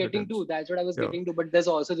used I as was getting evidence. to. That's what I was Yeah. getting to. But there's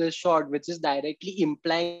also this shot which is directly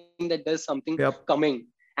implying that there's something Yep. coming,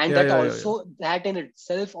 and Yeah, that yeah, yeah, also that in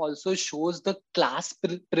itself also shows the class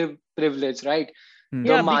privilege, right? Hmm. The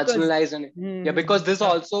Yeah, because marginalized and because this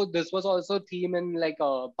was also theme in like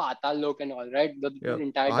Patal Lok and all, right? The Yeah.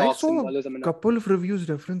 entire I dog saw symbolism a and all. couple of reviews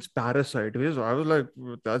reference Parasite. I was like,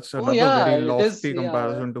 that's Oh another yeah, very it is. lofty Yeah,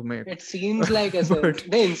 comparison to make. it seems like But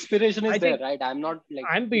the inspiration is I there, think right? I'm not like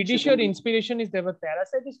I'm it pretty sure shouldn't be. inspiration is there, but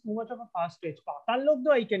Parasite is too much of a fast stretch. Patal Lok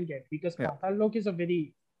though I can get because Yeah. Patal Lok is a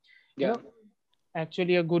very, Yeah.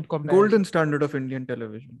 actually a good comparison. golden standard of Indian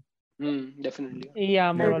television. Definitely.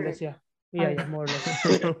 Yeah, more or Okay. less. Yeah, more or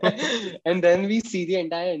less. And then we see the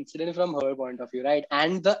entire incident from her point of view, right?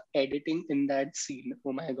 And the editing in that scene.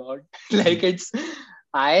 Oh my god. Like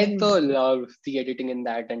I so love the editing in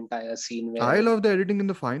that entire scene where I love the editing in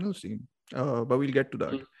the final scene, but we'll get to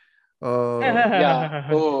that. yeah.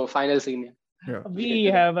 Oh, final scene. Yeah. We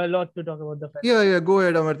have a lot to talk about the film. Yeah. Go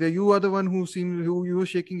ahead, Amartya. You are the one who you were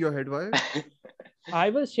shaking your head. Why?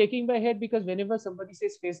 I was shaking my head because whenever somebody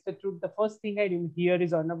says face the truth, the first thing I didn't hear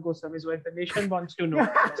is Arnab Goswami is what the nation wants to know.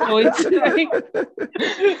 So it's like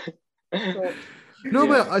No,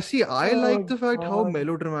 but I like the fact how God.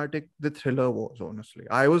 melodramatic the thriller was, honestly.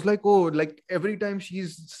 I was like, oh, like every time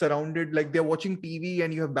she's surrounded, like they're watching TV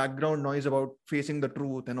and you have background noise about facing the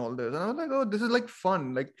truth and all this. And I was like, oh, this is like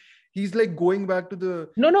fun. Like he's like going back to the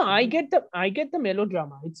No, I get the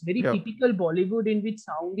melodrama. It's very Yeah. typical Bollywood in which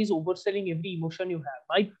sound is overselling every emotion you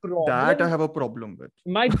have. that I have a problem with.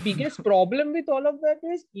 My biggest problem with all of that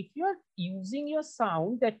is if you're using your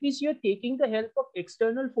sound, that means you're taking the help of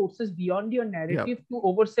external forces beyond your narrative to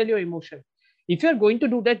oversell your emotion. If you're going to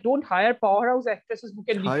do that, don't hire powerhouse actresses who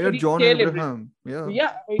can Hire literally John tell Abraham.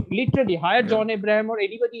 Yeah, literally hire Yeah. John Abraham or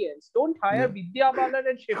anybody else. Don't hire Yeah. Vidya Balan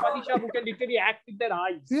and Shefali Shah who can literally act with their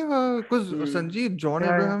eyes. Yeah, because Sanjeev, John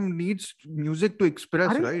Yeah. Abraham needs music to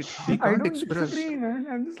express, Arey, right? He I can't don't express. disagree, man.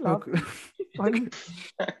 I'm just Okay. laughing.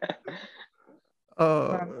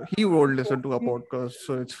 Funny. He won't listen to our podcast,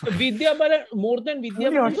 so it's fine. Vidya Balan, more than Vidya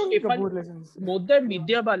Only Balan, Arjun Kapoor Shefali, listens. more than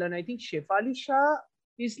Vidya Balan, I think Shefali Shah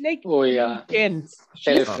is like Oh, yeah. intense.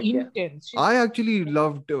 She's Terrific, yeah. intense. She's- I actually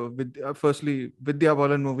loved firstly Vidya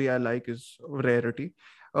Balan movie I like is Rarity,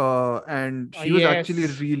 and she was Yes. actually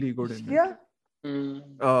really good in it.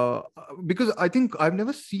 Yeah. Because I think I've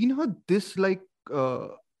never seen her this like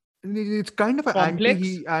it's kind of an Complex?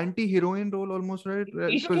 anti-heroine role almost, right?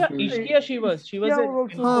 Ishqiya she was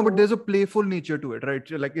Yeah, but there's a playful nature to it, right?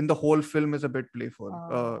 Like in the whole film is a bit playful.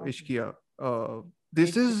 Ishqiya.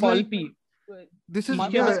 This is like, pulpy. this is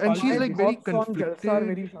Ishqiya yeah, was and she's pulpy. like very Thoughts on Jalsa are conflicted.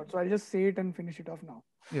 very short, so I'll just say it and finish it off now.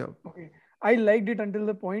 Yeah. Okay. I liked it until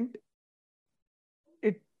the point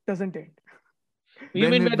it doesn't end. You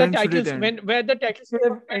mean where the when should it titles end? when the titles Should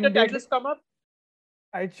have when the ended- titles come up?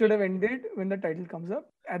 It should have ended when the title comes up.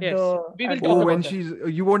 At Yes, the we will at talk Oh, the- about when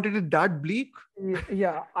that. you wanted it that bleak?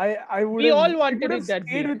 Yeah, I would. We have, all wanted would it have that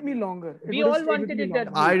stayed bleak. with me longer. It We would have all stayed with wanted me it that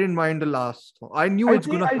longer. I didn't mind the last one. I knew it's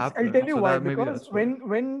gonna happen. I'll tell you so why. that maybe Because that's why.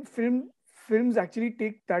 when films actually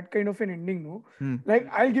take that kind of an ending, no, Hmm. like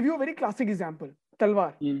I'll give you a very classic example.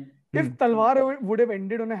 Talwar. If Hmm. Talwar would have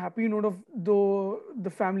ended on a happy note of the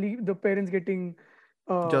family, the parents getting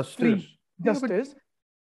Justice. free Yeah, but- justice,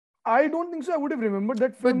 I don't think so. I would have remembered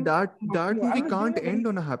that film. But that I'm movie just can't giving a end very-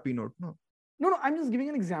 on a happy note, no? No, I'm just giving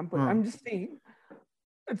an example. Huh. I'm just saying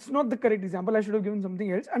it's not the correct example. I should have given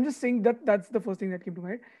something else. I'm just saying that's the first thing that came to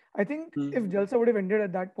mind. I think if Jalsa would have ended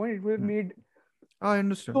at that point, it would have made I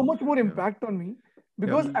understand. so much more impact on me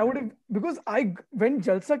because I would have when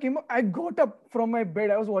Jalsa came up, I got up from my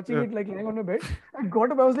bed. I was watching Yeah. it like lying on my bed. I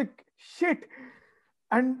got up. I was like, shit.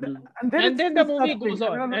 And then And it's- then the it movie starts goes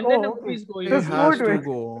playing. on. I'm like, And then the oh, okay. movie is going It There's on. more has to to it.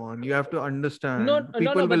 go on. You have to understand. No,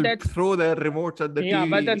 People but will that's- throw their remotes at the Yeah, TV.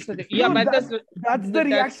 but that's the thing. Yeah, No, but that's the that's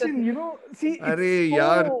reaction, you know. See, it's अरे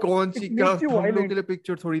यार so- कौन सी it क्या makes you हम लोग violent. के लिए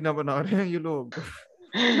picture थोड़ी ना बना रहे हैं ये लोग.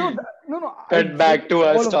 No. Cut I back to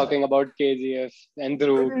all us of that. talking about KGF and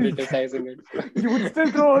Dhruv criticizing it. You would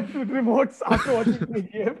still throw out remotes after watching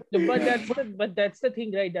KGF. But that's the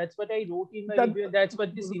thing, right? That's what I wrote in my That- review. That's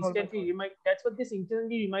what this those are all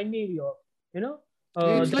instantly remind me of. You know?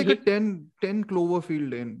 It's the like a hit- 10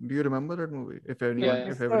 Cloverfield Lane. Do you remember that movie? If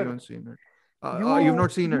Yeah. everyone's seen it. You- You've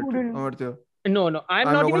not seen it, you didn't- Amartya. No, I'm I'm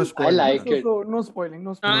not not even. gonna spoil I it. like it. So no spoiling,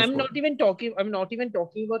 no spoiling. No I'm not spoiling. even talking. I'm not even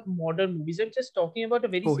talking about modern movies. I'm just talking about a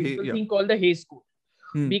very Oh, simple yeah. thing called the Hays Code.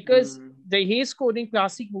 Hmm. Because the Hays Code in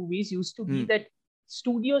classic movies used to be that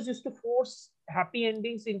studios used to force happy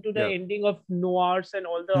endings into the Yeah. ending of noirs and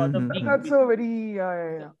all the other big That's movies. a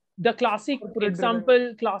very The classic corporate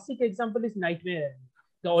example is Nightmare,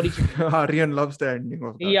 the original. Aryan loves the ending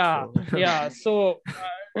of that. Yeah, so. yeah. So,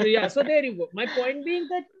 so there you go. My point being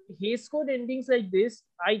that Hays Code endings like this,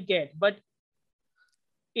 I get, but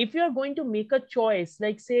if you're going to make a choice,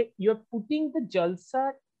 like say you're putting the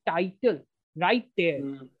Jalsa title right there,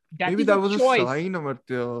 Maybe is that a was choice. a sign,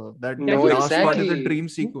 Amartya. That No, last part is a exactly. dream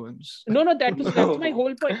sequence. No, that's my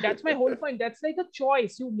whole point. That's my whole point. That's like a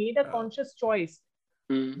choice. You made a conscious choice.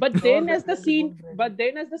 But then as the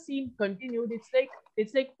scene continued,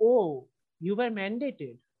 it's like, oh, you were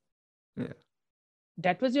mandated. Yeah.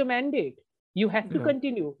 That was your mandate. You had to Yeah.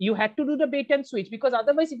 continue. You had to do the bait and switch, because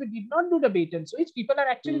otherwise, if you did not do the bait and switch, people are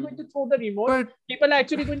actually going to throw the remote. But people are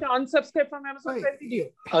actually going to unsubscribe from Amazon Prime Video.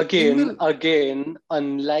 Again,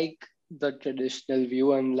 unlike the traditional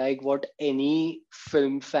view, unlike what any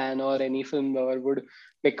film fan or any film lover would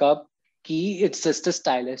pick up, it's just a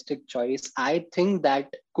stylistic choice. I think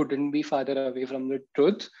that couldn't be farther away from the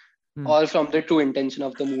truth or from the true intention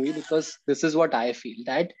of the movie, because this is what I feel,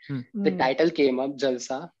 that the title came up,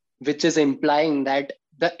 Jalsa, which is implying that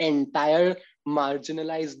the entire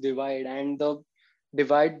marginalized divide and the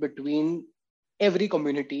divide between every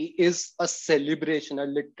community is a celebration, a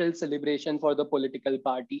literal celebration for the political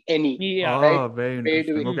party, any. Right? Very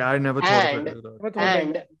interesting. Okay, I never thought of it like that.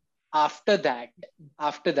 And after that,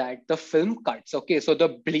 the film cuts. Okay, so the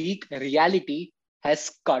bleak reality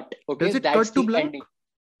has cut. Okay, Does it that's cut to the black? ending.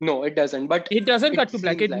 No, it doesn't. But it doesn't cut to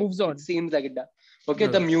black. It moves on. It seems like it does. Okay,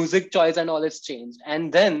 the music choice and all is changed,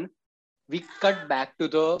 and then we cut back to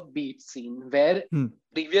the beach scene where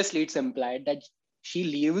previously it's implied that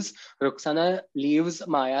Ruxana leaves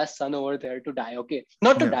Maya's son over there to die. Okay,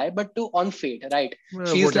 not to die, but to on fate. Right?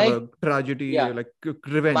 She's whatever, like tragedy, like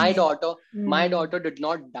revenge. My daughter did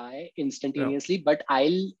not die instantaneously, but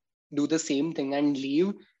I'll do the same thing and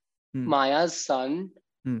leave Maya's son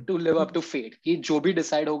to live up to fate. Ki jo bhi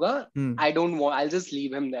decide hoga, I don't want. I'll just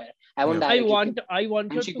leave him there. I won't die. I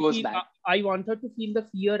want her she to goes feel. back. I want her to feel the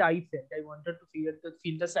fear I felt. I want her to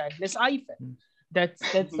feel the sadness I felt. That's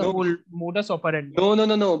the whole modus operandi.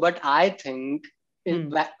 No. But I think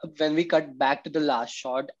when we cut back to the last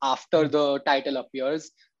shot after the title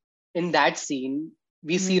appears, in that scene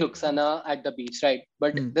we see Ruxana at the beach, right?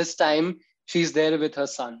 But this time she's there with her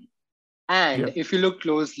son. And if you look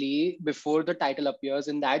closely, before the title appears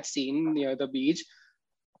in that scene near the beach,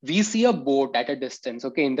 we see a boat at a distance,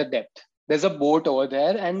 okay, in the depth. There's a boat over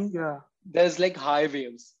there and there's like high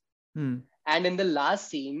waves. And in the last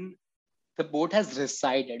scene, the boat has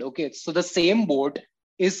receded. Okay, so the same boat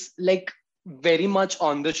is like very much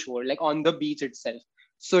on the shore, like on the beach itself.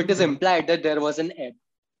 So it is implied that there was an ebb.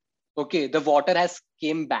 Okay, the water has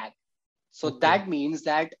came back. So that means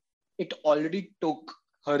that it already took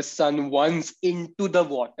her son once into the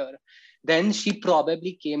water. Then she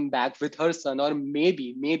probably came back with her son, or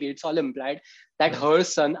maybe it's all implied that her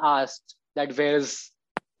son asked that where's,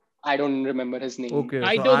 I don't remember his name. Okay,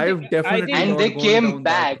 so I've definitely and they came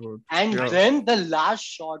back, and Yeah. then the last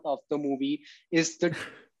shot of the movie is the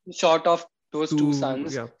shot of those two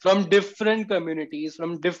sons from different communities,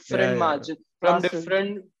 from different margin, from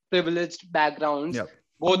different privileged backgrounds.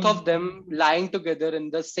 Both of them lying together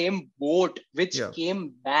in the same boat, which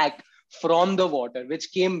came back from the water,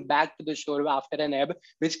 which came back to the shore after an ebb,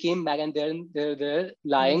 which came back, and they're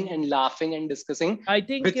lying and laughing and discussing. I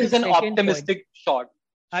think which your is an second optimistic shot.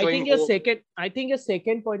 I think hope. your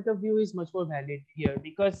second point of view is much more valid here,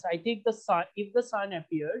 because I think if the sun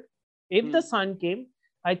appeared, if the sun came,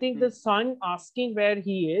 I think the sun asking where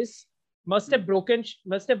he is must have broken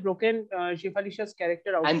Shefalisha's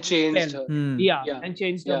character out and changed her. And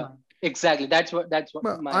changed her mind. Exactly. That's what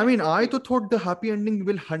I mean, I thought the happy ending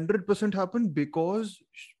will 100% happen because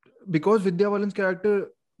Vidya Balan's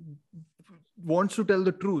character wants to tell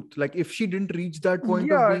the truth. Like if she didn't reach that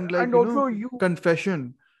point of being like, and also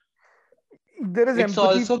confession. There is it's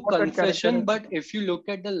also confession, but if you look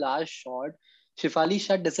at the last shot,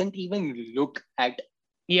 Shefalisha doesn't even look at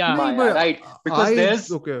Maya, right? Because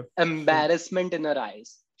there's embarrassment in her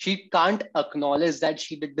eyes. She can't acknowledge that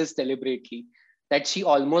she did this deliberately, that she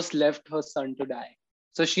almost left her son to die.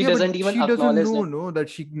 So she doesn't even acknowledge that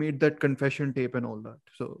she made that confession tape and all that.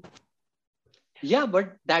 So yeah,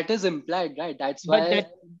 but that is implied, right? That's why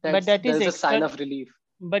there's a sign of relief.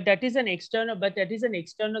 But that is an external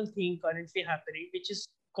thing currently happening, which is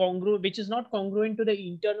which is not congruent to the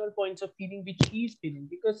internal points of feeling which he is feeling.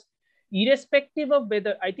 Because irrespective of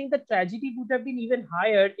whether, I think the tragedy would have been even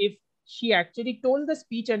higher if she actually told the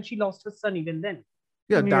speech and she lost her son even then.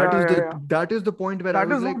 Yeah, that is the point where I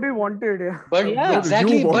was like, what they wanted. Yeah. But Yeah.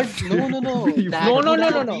 exactly, but No. no. That would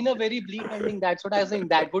have been a very bleak ending. That's what I was saying.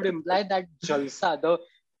 That would imply that Jalsa, the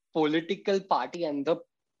political party and the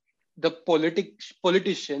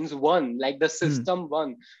politicians won, like the system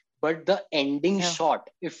won. But the ending shot,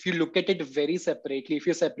 if you look at it very separately, if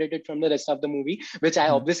you separate it from the rest of the movie, which I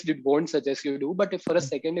obviously won't suggest you do, but if for a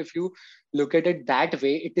second, if you look at it that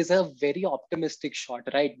way, it is a very optimistic shot,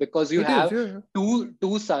 right? Because you have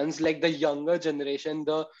two sons, like the younger generation,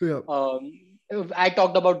 I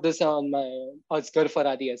talked about this on my Asghar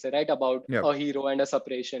Farhadi essay, right? About a hero and a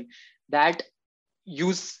separation. That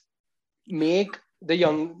you make the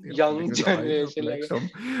young generation like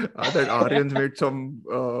that Aryan's made some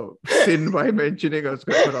sin by mentioning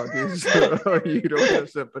Asghar Farhadi's hero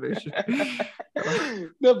separation.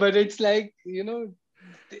 No, but it's like,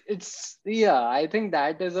 I think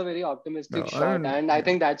that is a very optimistic shot, and I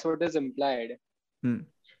think that's what is implied.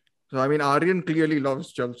 So I mean, Aryan clearly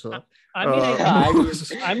loves Jalsa. I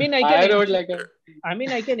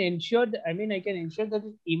can ensure that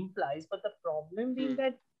it implies, but the problem being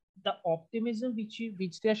that the optimism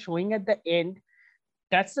which they are showing at the end,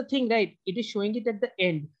 that's the thing, right? It is showing it at the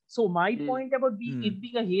end. So my point about it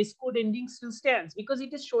being a Hays Code ending still stands, because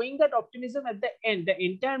it is showing that optimism at the end. The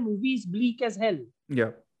entire movie is bleak as hell.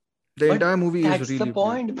 Yeah. The entire movie is really the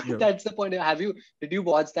point. But that's the point. Did you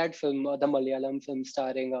watch that film, the Malayalam film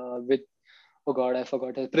starring with, oh God, I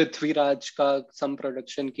forgot it. Prithvi Raj ka some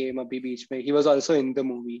production came abhi beech mein. He was also in the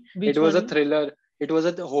movie. It was a thriller. It was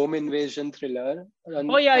a home invasion thriller.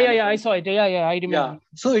 I saw it. I remember. Yeah.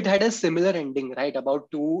 So it had a similar ending, right?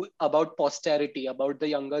 About posterity, about the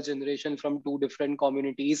younger generation from two different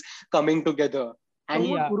communities coming together. And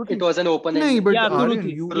it was an open ending. But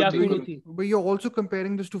but you're also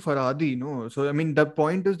comparing this to Farhadi, no? So I mean, the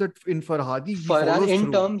point is that in Farhadi,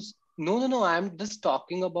 No. I'm just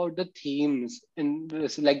talking about the themes in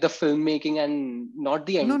this, like the filmmaking and not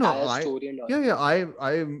the entire story and all.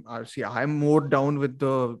 I'm more down with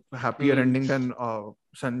the happier ending than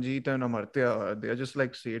Sanjeet and Amartya. They're just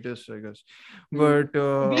like sadists, I guess. But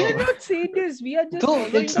we are not sadists. We are just. No,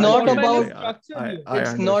 it's not about.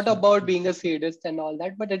 It's not about being a sadist and all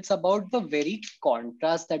that, but it's about the very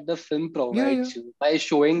contrast that the film provides you by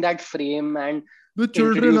showing that frame and the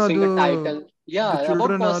children are the title. Yeah,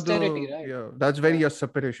 about posterity, right? Yeah, that's very a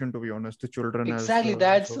separation, to be honest. The children. Exactly,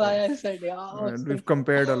 that's why I said, And we've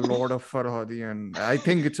compared a lot of Farhadi, and I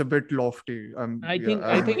think it's a bit lofty. I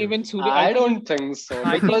think even Suresh. I don't think so.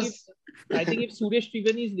 I think if Suresh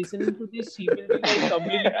Triveni is listening to this, he will be like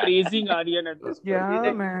completely praising Aryan at this point.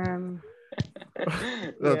 Yeah, man.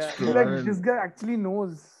 That's true. Like this guy actually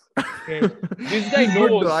knows. This guy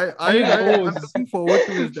knows. I'm looking forward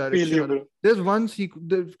to his direction. There's one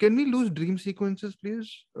sequence. Can we lose dream sequences,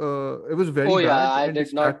 please? It was very bad. I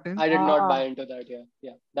did not buy into that.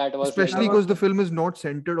 Yeah, that was especially because the film is not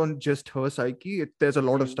centered on just her psyche. There's a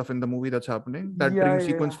lot of stuff in the movie that's happening. That dream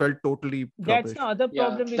sequence felt totally. That's the other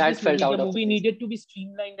problem with this movie. The movie needed to be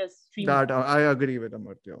streamlined That I agree with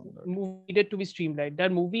Amartya on that. Movie needed to be streamlined.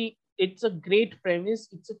 That movie, it's a great premise.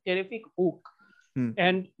 It's a terrific hook.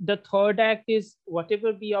 And the third act is,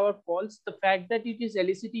 whatever be our faults, the fact that it is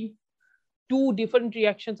eliciting 2 different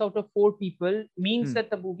reactions out of 4 people means that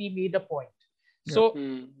the movie made a point. So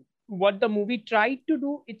what the movie tried to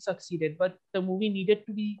do, it succeeded, but the movie needed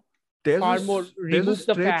to be there's a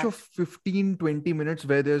stretch of 15-20 minutes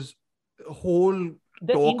where there's a whole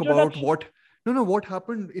talk about what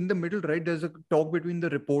happened in the middle, right? There's a talk between the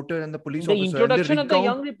reporter and the police officer. The introduction of the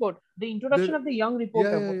young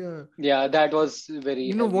reporter. Yeah, that was very.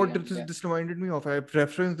 You know what this reminded me of? I've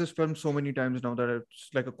referenced this film so many times now that it's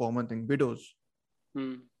like a common thing. Widows.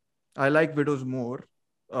 I like Widows more.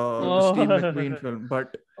 The Steve McQueen film,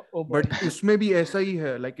 but usme bhi aisa hi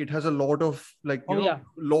hai. Like it has a lot of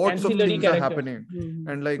lots of things are happening,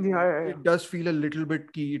 and like it does feel a little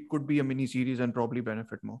bit key. It could be a mini series and probably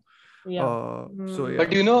benefit more. But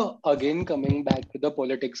again, coming back to the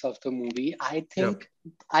politics of the movie, I think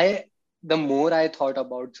the more I thought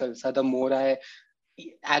about Jalsa, the more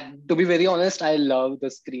to be very honest, I love the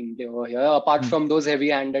screenplay over here. Apart from those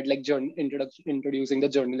heavy-handed, like introducing the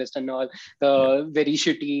journalist and all, the very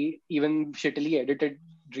shittily edited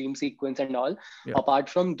dream sequence and all. Apart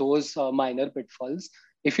from those minor pitfalls,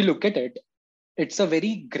 if you look at it, it's a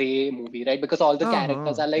very gray movie, right? Because all the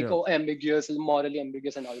characters are like ambiguous, morally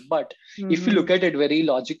ambiguous and all. But if you look at it very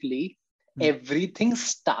logically, everything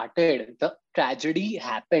started. The tragedy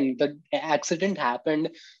happened. The accident happened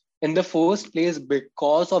in the first place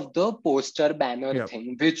because of the poster banner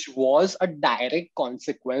thing, which was a direct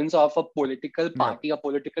consequence of a political party, a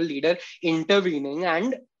political leader intervening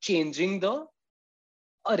and changing the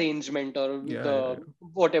arrangement or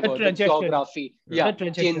whatever, the geography.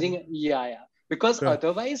 Changing. Because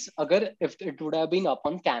otherwise, if it would have been up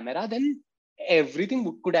on camera, then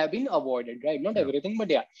everything could have been avoided, right? Not everything,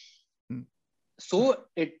 but so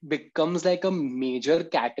it becomes like a major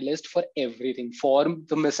catalyst for everything, for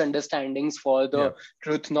the misunderstandings, for the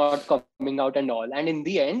truth not coming out and all. And in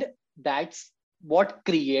the end, that's what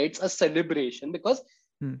creates a celebration, because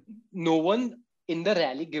no one in the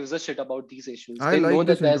rally gives a shit about these issues. I like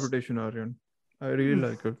this interpretation, Aryan. I really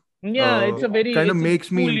like it. Yeah, it's a very kind of makes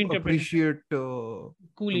cool me appreciate cool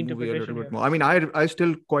the movie a little bit more. I mean, I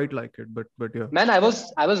still quite like it, but yeah. Man, I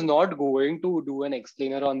was not going to do an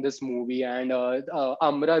explainer on this movie, and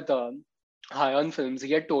Amrat, High on Films,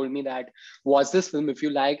 he had told me that watch this film, if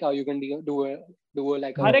you like, you can do an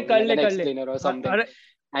explainer or something.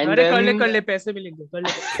 And then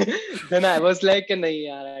I was like, nahi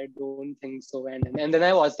yaar, I don't think so. And then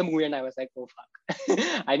I watched the movie and I was like, oh fuck,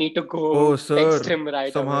 I need to go text him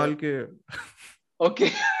right away.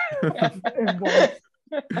 Okay.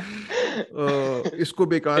 इसको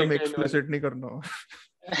बेकार में explicit नहीं करना.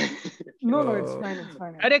 No, it's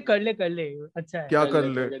fine. अरे कर ले अच्छा है. क्या कर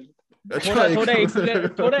ले?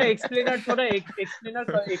 थोड़ा explainer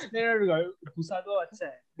घुसा दो, अच्छा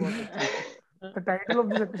है. The title of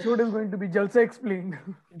this episode is going to be Jalsa Explained.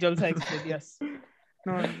 Jalsa Explained, yes.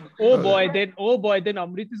 No. Oh boy, then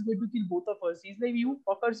Amrit is going to kill both of us. He's like, you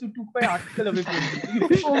fuckers, you took my article away from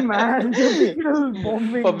me. Oh man,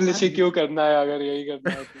 bombing. Publish क्यों करना है अगर यही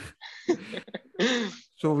करना है?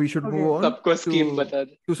 So we should move on सबको scheme बता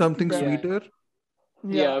दे. To something sweeter.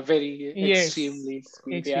 Yeah, very extremely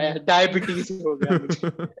sweet. Yeah, diabetes हो गया मुझे.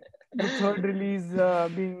 The third release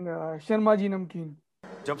being Sharma Ji Namkeen.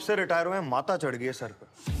 जब से रिटायर हुए माथा चढ़ गई है सर पर.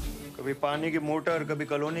 कभी पानी की मोटर, कभी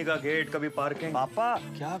कॉलोनी का गेट, कभी पार्किंग. पापा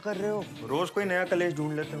क्या कर रहे हो? रोज कोई नया कलेश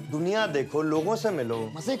ढूंढ लेते हो. दुनिया देखो, लोगों से मिलो,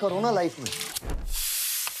 मजे करो ना लाइफ में.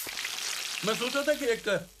 मैं सोचा था कि एक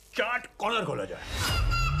चाट कॉर्नर खोला जाए.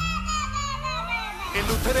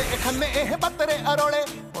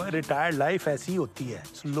 और रिटायर्ड लाइफ ऐसी होती है,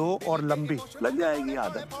 स्लो और लंबी. लग जाएगी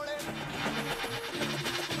आदत.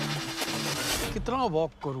 कितना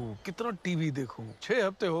वॉक करूं, कितना टीवी देखूं. 6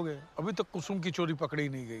 हफ्ते हो गए, अभी तक कुसुम की चोरी पकड़ी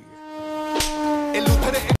नहीं गई है.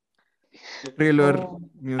 Trailer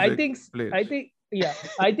music.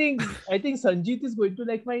 I think Sanjeet is going to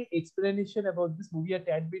like my explanation about this movie a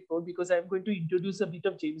tad bit more, because I'm going to introduce a bit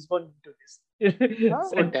of James Bond into this.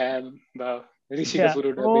 Oh damn! Wow.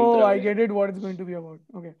 Oh, I get it. What it's going to be about.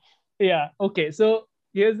 Okay. Yeah. Okay. So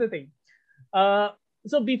here's the thing.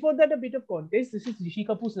 So before that, a bit of context. This is Rishi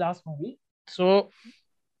Kapoor's last movie. So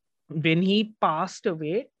when he passed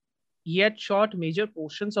away, he had shot major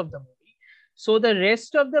portions of the movie. So the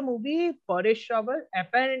rest of the movie, Paresh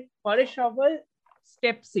Rawal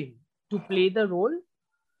steps in to play the role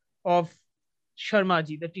of Sharma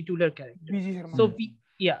Ji, the titular character.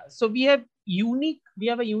 So we have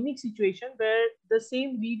a unique situation where the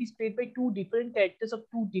same lead is played by two different characters of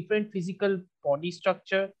two different physical body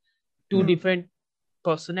structure, two different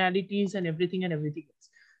personalities and everything else.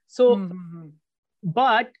 So,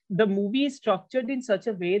 but the movie is structured in such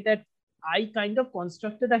a way that I kind of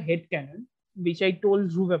constructed a headcanon, which I told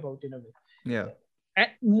Dhruv about in a way. Yeah. And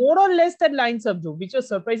more or less that lines up, Joe, which was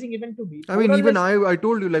surprising even to me. I mean, even I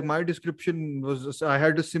told you, like, my description was, I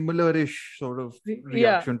had a similar-ish sort of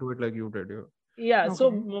reaction to it like you did. Yeah. Okay.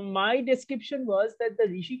 So my description was that the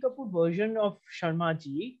Rishi Kapoor version of Sharma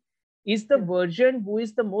Ji is the version who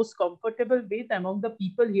is the most comfortable with among the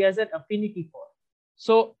people he has an affinity for.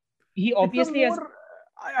 So he obviously has...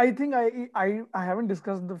 I think I haven't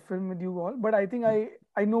discussed the film with you all, but I think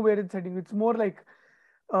I know where it's heading. It's more like...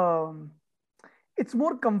 it's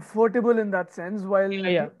more comfortable in that sense, while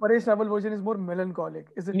the Paresh Rawal version is more melancholic.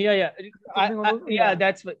 Is it?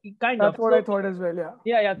 That's kind of. That's what I thought as well.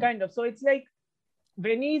 Yeah, kind of. So it's like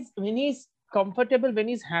when he's comfortable, when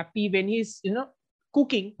he's happy, when he's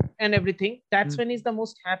cooking and everything, that's when he's the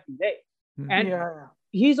most happy, right? And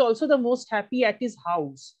he's also the most happy at his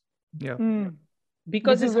house. Yeah.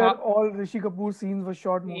 Because this is where all Rishi Kapoor scenes were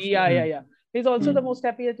shot mostly. Yeah. He's also the most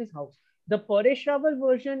happy at his house. The Paresh Rawal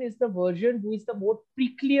version is the version who is the more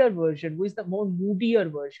pricklier version, who is the more moodier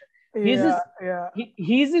version.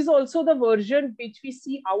 His is also the version which we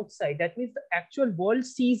see outside. That means the actual world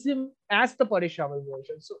sees him as the Paresh Rawal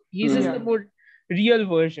version. So his is the more real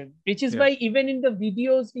version, which is why even in the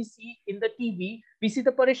videos we see in the TV, we see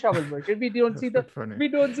the Paresh Rawal version. We don't see the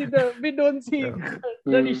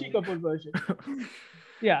Rishi Kapoor version.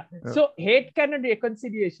 So hate canon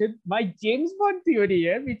reconciliation. My James Bond theory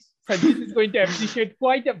here, which Sanjeev is going to appreciate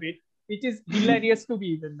quite a bit, which is hilarious to me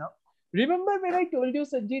even now. Remember when I told you,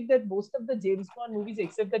 Sanjeev, that most of the James Bond movies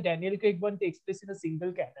except the Daniel Craig one takes place in a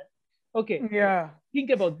single canon? Okay. Yeah. Think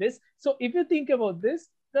about this. So if you think about this,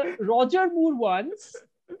 the Roger Moore ones,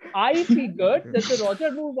 I figured that the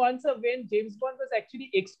Roger Moore ones are when James Bond was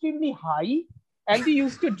actually extremely high and he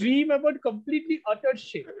used to dream about completely utter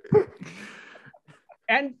shit.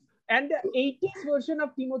 And the 80s version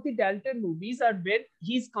of Timothy Dalton movies are when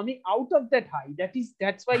he's coming out of that high.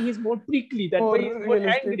 That's why he's more prickly. That's why he's more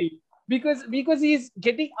angry. Because he's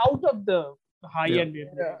getting out of the high end.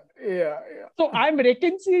 So I'm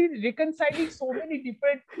reconciling so many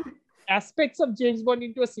different aspects of James Bond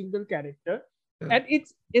into a single character. And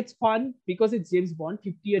it's fun because it's James Bond,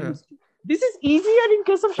 50-year history. This is easier in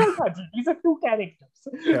case of Shah Khaji. These are two characters.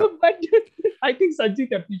 But I think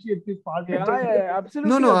Sanjeev appreciates this far better.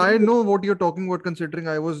 Absolutely. No, I know what you're talking about, considering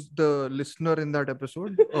I was the listener in that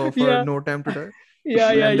episode of No Time to Die.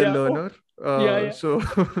 And the learner. So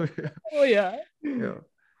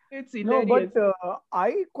it's hilarious. No, but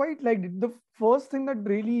I quite liked it. The first thing that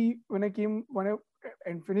really, when I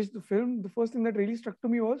finished the film, the first thing that really struck to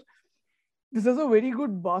me was this is a very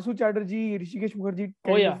good Basu Chatterjee, Hrishikesh Mukherjee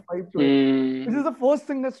kind of vibe to it. This is the first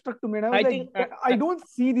thing that struck to me. And I was I don't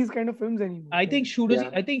see these kind of films anymore. I think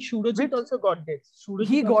Shurojit also got this.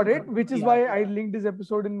 He got it, which is why I linked this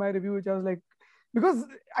episode in my review, which I was like, because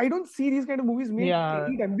I don't see these kind of movies made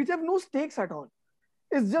any time, which have no stakes at all.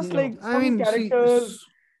 It's just like some characters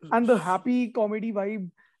and the happy comedy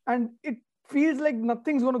vibe, and it feels like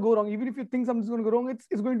nothing's going to go wrong. Even if you think something's going to go wrong,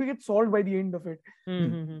 it's going to get solved by the end of it.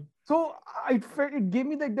 So it gave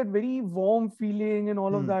me like that very warm feeling and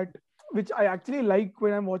all of that, which I actually like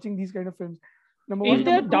when I'm watching these kind of films. If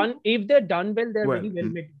they're done well, they're very well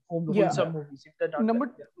made. Wholesome movies. If they're done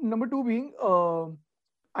number two being,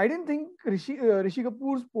 I didn't think Rishi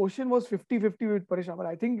Kapoor's portion was 50-50 with Paresh Rawal.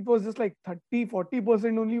 I think it was just like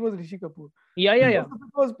 30-40% only was Rishi Kapoor. It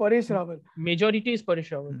was Paresh Rawal. Majority is Paresh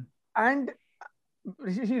Rawal. And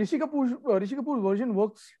Rishi Kapoor's version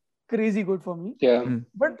works crazy good for me.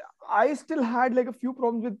 But I still had like a few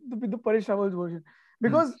problems with the Paresh Rawal's version,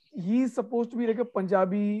 because he's supposed to be like a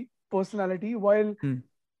Punjabi personality, while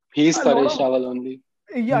he's Paresh Rawal only.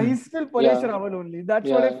 He's still Paresh Rawal only. That's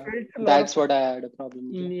what I felt. That's what I had a problem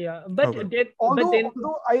with. Although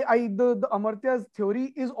the Amartya's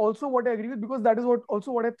theory is also what I agree with, because that is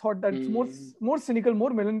what I thought, that it's more cynical,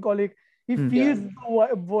 more melancholic. He feels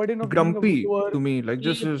the burden of grumpy to me, like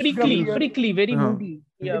just prickly, very moody.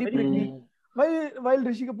 Very prickly. While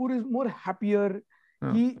Rishi Kapoor is more happier,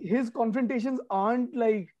 his confrontations aren't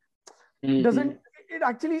like it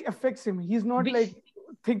actually affects him. He's not like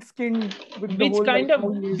thick-skinned with which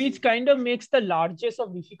kind of makes the largest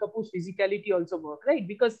of Rishi Kapoor's physicality also work, right?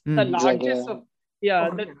 Because the largest of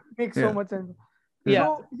makes so much sense.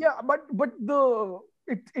 But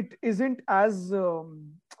it isn't as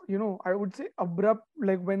I would say abrupt,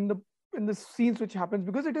 like when the scenes which happens,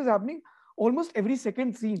 because it is happening almost every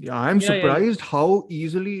second scene. I'm surprised how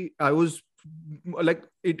easily I was like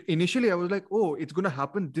it initially. I was like, oh, it's gonna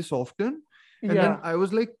happen this often. And then I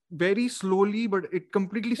was like, very slowly, but it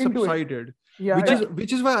completely subsided.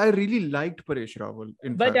 Which is why I really liked Paresh Rawal.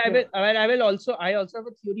 I also have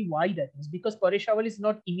a theory why that is, because Paresh Rawal is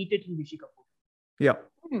not imitating Rishi Kapoor.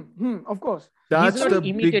 Of course. That's the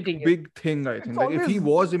big thing, I think. Like, if he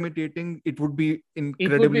was imitating, it would be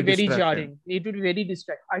incredibly very jarring. It would be very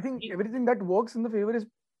distracting. I think everything that works in the favor is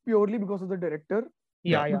purely because of the director.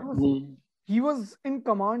 He was in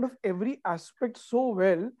command of every aspect so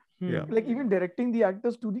well. Like even directing the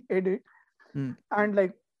actors to the edit and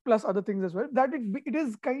like plus other things as well, that it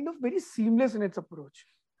is kind of very seamless in its approach.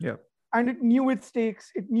 And it knew its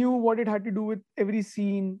stakes. It knew what it had to do with every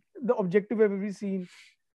scene, the objective of every scene.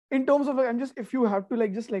 In terms of if you have to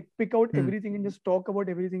like just like pick out everything and just talk about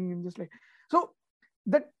everything and just like, so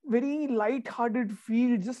that very light-hearted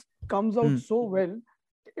feel just comes out so well.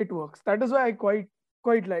 It works. That is why I quite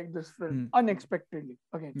like this film unexpectedly.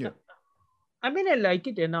 Again. I mean, I like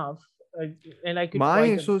it enough.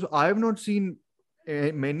 So I have not seen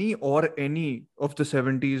many or any of the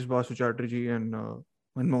 70s Basu Chatterjee and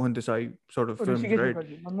Manmohan Desai sort of films, right?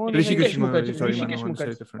 Hrishikesh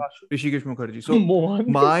Mukherjee. So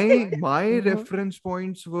my reference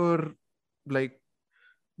points were like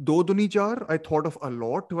Do Duni Char. I thought of a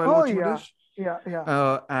lot while watching this.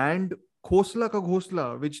 And Khosla Ka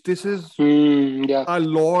Ghosla, which this is yeah. a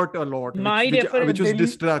lot, which was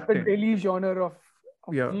distracting. The Delhi genre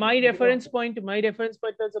of my reference point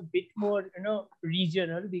was a bit more,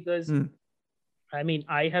 regional, because I mean,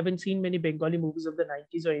 I haven't seen many Bengali movies of the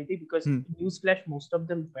 90s or anything, because newsflash, most of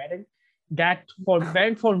them weren't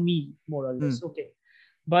for me, more or less. Okay.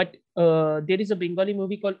 But there is a Bengali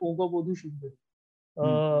movie called Ogo Bodhu Sundari.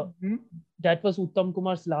 That was Uttam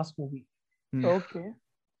Kumar's last movie. Okay.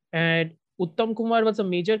 And Uttam Kumar was a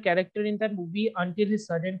major character in that movie until his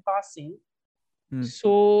sudden passing.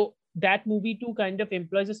 So that movie too kind of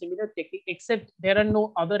employs a similar technique, except there are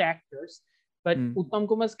no other actors. But Uttam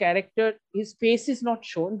Kumar's character, his face is not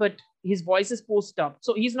shown, but his voice is posted up.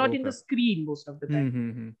 So he's not in the screen most of the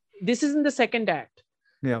time. This is in the second act.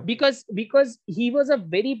 Yeah. Because he was a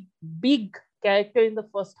very big character in the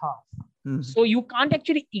first half. So you can't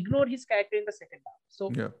actually ignore his character in the second half.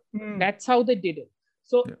 So that's how they did it.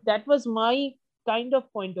 So that was my kind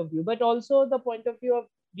of point of view, but also the point of view of,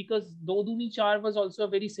 because Do Duni Char was also a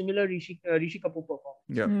very similar Rishi Kapoor performance.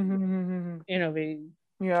 Yeah. In a way.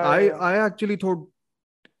 Yeah. I actually thought,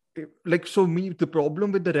 like, so the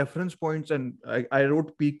problem with the reference points, and I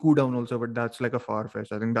wrote Piku down also, but that's like a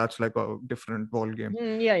far-fetched. I think that's like a different ball game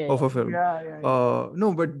of a film.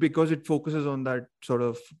 No, but because it focuses on that sort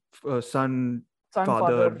of son,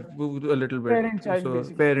 father, a little bit.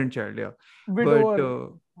 Parent child, yeah.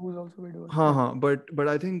 Widower, who's also widower. But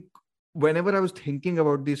I think whenever I was thinking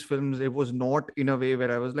about these films, it was not in a way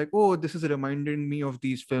where I was like, oh, this is reminding me of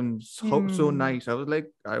these films. How so nice. I was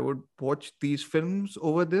like, I would watch these films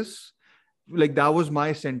over this. Like, that was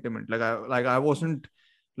my sentiment. I wasn't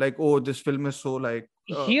like, oh, this film is so like.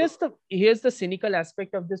 Here's the cynical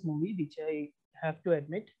aspect of this movie, which I have to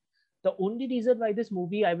admit. The only reason why this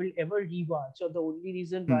movie I will ever rewatch, or the only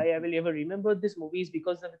reason why I will ever remember this movie, is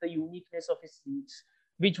because of the uniqueness of his scenes,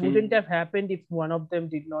 which wouldn't have happened if one of them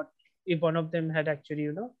had actually,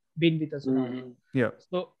 been with us now. Yeah.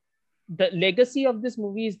 So the legacy of this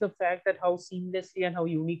movie is the fact that how seamlessly and how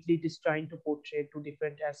uniquely it is trying to portray two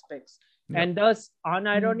different aspects, and thus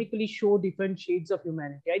unironically show different shades of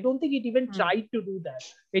humanity. I don't think it even tried to do that.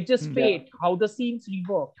 It just fate, how the scenes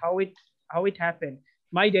reworked, how it happened.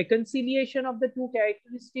 My reconciliation of the two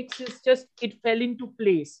characteristics is just, it fell into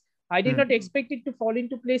place. I did not expect it to fall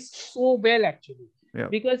into place so well, actually. Yeah.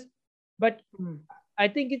 But I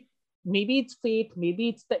think maybe it's fate, maybe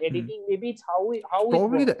it's the editing, maybe it's how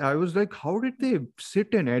probably it I was like, how did they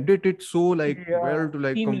sit and edit it so well to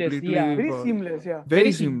like seamless, completely very seamless,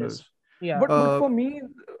 very seamless. Yeah. But for me,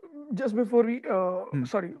 just before we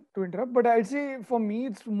sorry to interrupt, but I'd say for me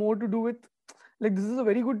it's more to do with, like, this is a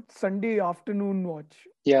very good Sunday afternoon watch.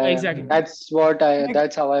 Yeah, exactly.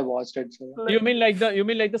 That's how I watched it. So. You mean like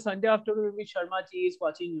the Sunday afternoon when Sharma Ji is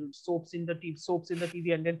watching soaps in the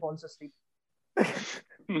TV and then falls asleep.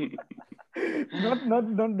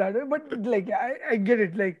 not that way, but like I get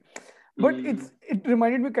it. Like, but it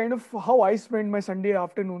reminded me kind of how I spend my Sunday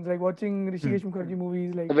afternoons, like watching Hrishikesh Mukherjee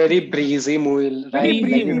movies. Like a very breezy movie, right? Very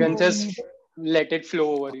breezy you can just let it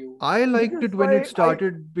flow over you. I liked it when it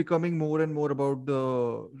started becoming more and more about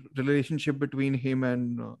the relationship between him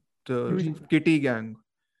and the Kitty gang.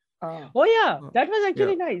 Oh yeah, that was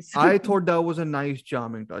actually nice. I thought that was a nice,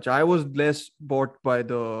 charming touch. I was less bought by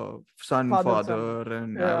the father,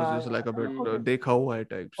 and I was just like a bit dekha hua hai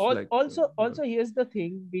types. Also, here's the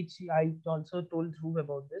thing which I also told Dhruv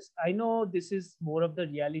about this. I know this is more of the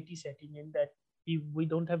reality setting in that we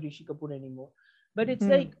don't have Rishi Kapoor anymore, but it's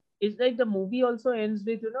like the movie also ends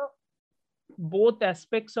with both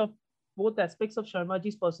aspects of Sharma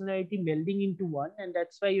Ji's personality melding into one, and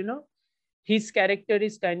that's why his character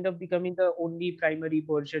is kind of becoming the only primary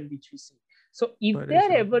version which we see. So if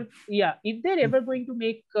they're ever going to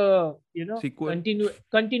make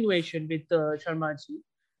continuation with Sharma Ji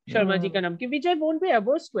Ka Naam Ki, which I won't be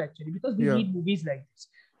averse to actually, because we need movies like this.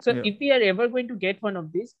 So if we are ever going to get one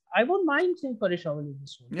of these, I won't mind seeing Paresh Rawal in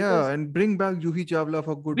this one. Yeah, and bring back Juhi Chawla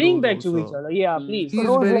for good. Bring back Juhi Chawla, please. He's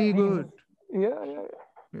very good. Yeah.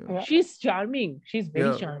 She's charming. She's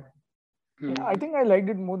very charming. Yeah, I think I liked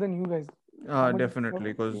it more than you guys.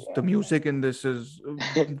 Definitely, because the music in this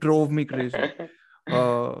drove me crazy.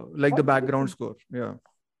 Like the background score. Yeah.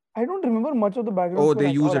 I don't remember much of the background score. Oh, they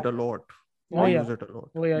use it a lot. Use it a lot.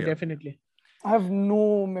 Oh yeah, definitely. I have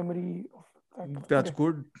no memory of that. That's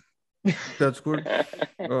good. That's good.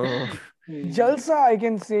 Jalsa, I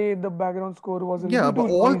can say the background score was but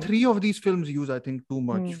all three of these films use, I think, too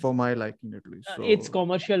much for my liking, at least. So. It's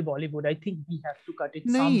commercial Bollywood. I think we have to cut it.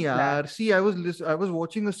 See, I was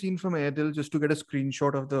watching a scene from Air Dil just to get a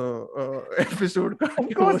screenshot of the episode.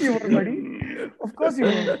 Of course you were, buddy. Of course you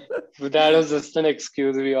know. That was just an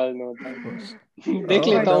excuse. We all know that. देख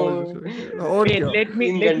लेता हूँ. और Wait, क्या?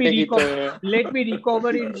 let me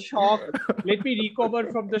recover in shock. Let me recover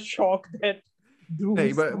from the shock that.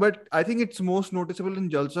 Hey, but I think it's most noticeable in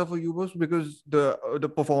Jalsa for you boss because the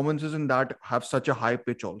performances in that have such a high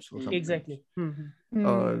pitch also. Sometimes. Exactly.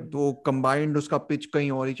 तो combined उसका pitch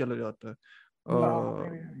कहीं और ही चला जाता है.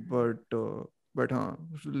 But हाँ,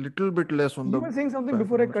 little bit less on the. You were saying something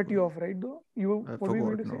before I cut you off, right? Though you I what were you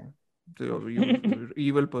going to forgot say? now. You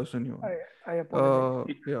evil person you. I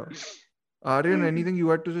apologize. Yeah. Aryan, anything you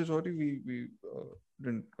had to say? Sorry, we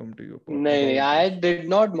didn't come to you. No, I did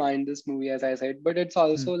not mind this movie, as I said, but it's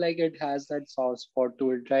also like it has that soft spot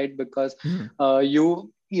to it, right? Because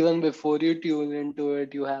you, even before you tune into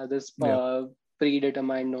it, you have this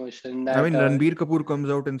predetermined notion that. I mean, Ranbir Kapoor comes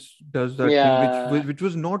out and does that thing, which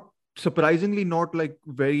was not. Surprisingly, not like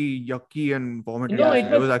very yucky and vomiting. No, it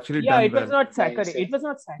was actually done it was well. not saccharine. It was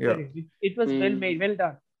not saccharine. It was well made, well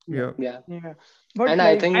done. Yeah. But and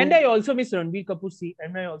like, I also miss Ranbir Kapoor scene,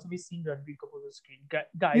 and I also miss seeing Ranbir Kapoor on screen.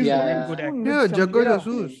 Guys, yeah, good actor. Yeah, Jagga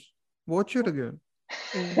Jasoos. Watch it again.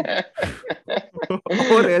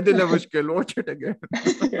 Or Ae Dil Hai Mushkil. Watch it again.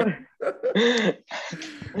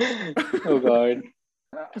 Oh God.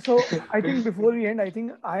 So I think before we end, I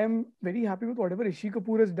think I am very happy with whatever Rishi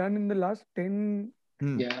Kapoor has done in the last 10,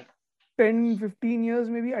 15 years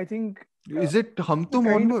maybe. I think. Is it Hum Tum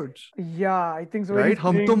onwards? Yeah, I think so. Right?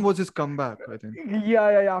 Hum Tum was his comeback, I think.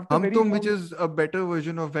 Yeah. After Hum Tum, which is a better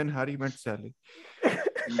version of When Harry Met Sally.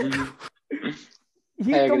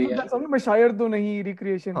 He comes with that song, Shayar To Nahi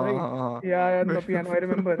recreation, right? Yeah, the piano, I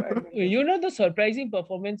remember. You know, the surprising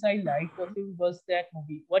performance I liked of him was that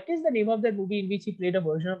movie. What is the name of that movie in which he played a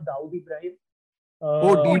version of Dawood Ibrahim?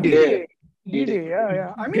 D-Day. D-Day,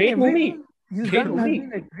 yeah. I mean, great movie. He's done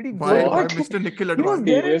like pretty good. Why Mr. Nikhil Advani?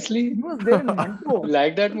 Seriously? He was there in Manto.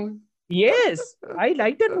 Like that movie? Yes, I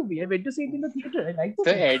liked that movie. I went to see it in the theater. I liked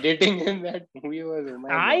the editing in that movie was. Oh my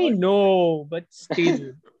I God. know, but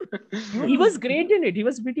still, he was great in it. He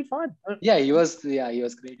was pretty fun. Yeah, he was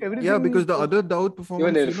great. Yeah, because the other Dawood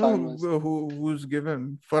performance, who's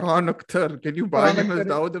given Farhan Akhtar. Can you buy him as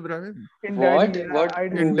Dawood Ibrahim? What?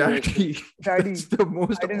 In Daddy. That's the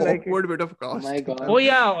most awkward bit of cast. Oh my God. Oh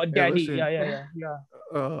yeah, Daddy. Yeah.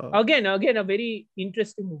 Again, a very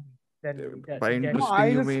interesting movie. By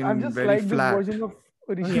interesting, you mean I'm just very like flat. this version of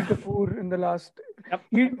Rishi Kapoor in the last.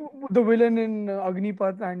 He, the villain in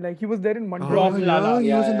Agnipath, and like he was there in Manto. He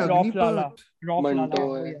was in Agnipath.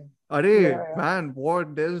 Manto. Man,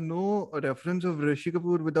 what? There's no reference of Rishi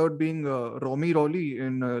Kapoor without being Romy Rolly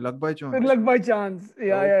in Luck by Chance. Luck by Chance.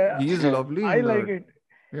 Yeah. He's lovely. I like it.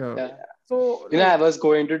 Yeah. So I was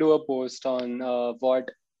going to do a post on what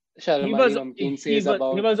Sharmali Namkeen says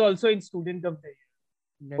about. He was also in Student of the Year.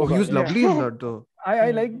 Oh, he was lovely in that though.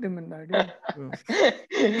 I liked him in that. Yeah.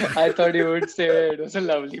 I thought you would say it was a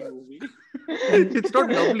lovely movie. It's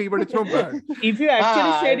not lovely, but it's not bad. If you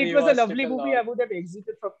actually said it was a lovely movie, I would have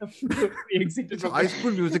exited from the High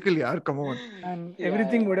School Musical, yaar, come on. And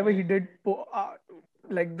everything, whatever he did,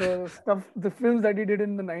 like the stuff, the films that he did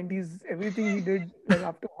in the 90s, everything he did like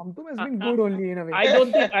after Hum Tum has been good only in a way.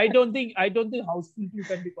 I don't think Houseful 2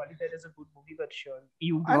 can be qualified as a good movie, but sure.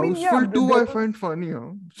 Houseful 2 I find funny,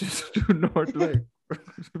 just to not like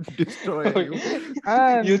destroy you.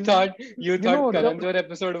 And you thought Karanjor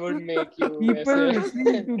episode would make you people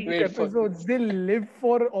listening to these episodes, they live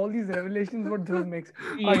for all these revelations what Dhruv makes.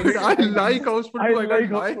 I like Houseful 2. I like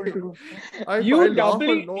Houseful 2.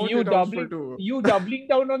 You doubling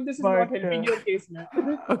down on this is not helping your case, man.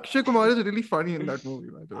 Akshay Kumar is really funny in that movie,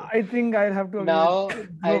 by the way. I think I'll have to now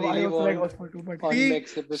I really also want like Houseful 2, but on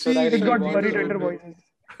next episode it got buried under voices.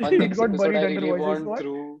 It got buried under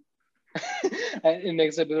voices. In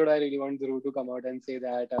next episode, I really want Dhruv to come out and say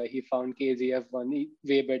that he found KGF 1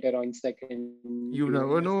 way better on second. You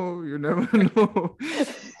never know.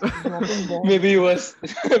 Maybe you was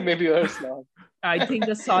not. I think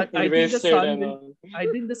the sun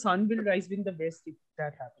will rise in the west if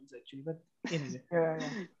that happens actually. But anyway.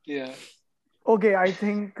 Yeah. Okay, I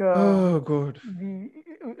think oh god.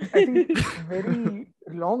 I think it's a very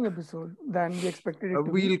long episode than we expected it to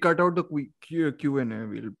we'll cut out the Q&A.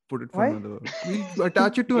 We'll put it for another. We'll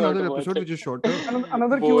attach it to another episode which is shorter.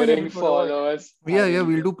 Another Q&A episode. Followers. Yeah,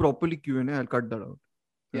 we'll do properly Q&A. I'll cut that out.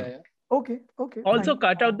 Yeah. Okay. Also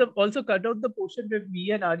cut out the portion where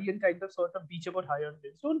me and Aryan kind of sort of beach about High on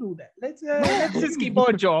Films. Don't do that. Let's just keep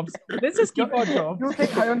our jobs. You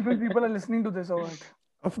think High on Films people are listening to this or what?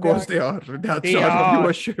 Of course they are. That's They our are.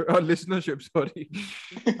 viewership, our listenership. Sorry.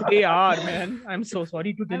 They are, man. I'm so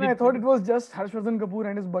sorry to tell And you. I thought it was just Harshvardhan Kapoor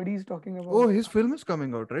and his buddies talking about. Oh, his film is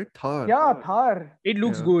coming out, right? Thar. Yeah, Thar. It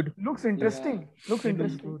looks Yeah. good. Looks interesting. Looks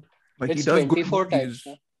interesting. But he It's does good 24 movies,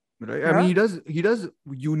 types. right? I mean, he does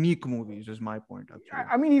unique movies. Is my point actually.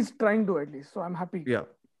 I mean, he's trying to at least, so I'm happy. Yeah.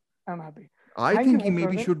 I'm happy. I Thank think you, he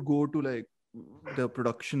maybe Harshvardhan. should go to like the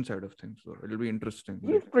production side of things. So it'll be interesting.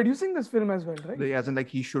 He's producing this film as well, right? Like, as in, like,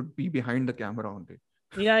 he should be behind the camera only.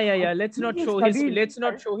 Yeah. Let's not He show studied- Let's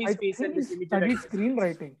not show his I face think and he this limited studied access.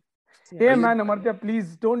 screenwriting. Yeah. Hey man, Amartya,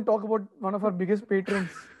 please don't talk about one of our biggest patrons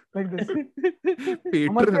like this.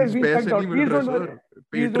 Amartya is Patrons, being पैसे checked out. नहीं मिल Please रहा don't worry. sir.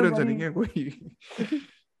 Please don't Patrons worry. नहीं है कोई.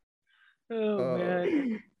 Oh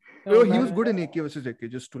man. No, Oh, he was man. good in AK versus AK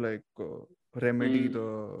just to like remedy the.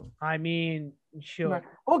 I mean, sure.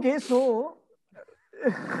 Okay, so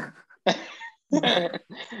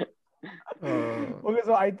okay,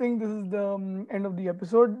 so I think this is the end of the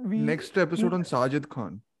episode. Next episode on Sajid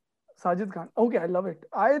Khan. Sajid Khan. Okay, I love it.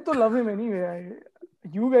 I to love him anyway.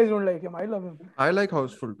 You guys don't like him. I love him. I like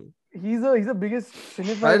Houseful too. He's the biggest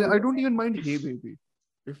cinephile. I don't even mind Hey Baby.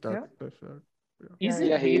 If that, Yeah? that's that. Is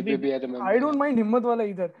Yeah, it Hey Baby? Baby, I remember. I don't mind Himmat Wala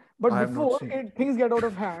either. But I have not before seen things get out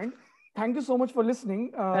of hand, thank you so much for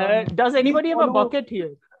listening. Does anybody have a follow- bucket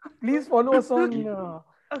here? Please follow us on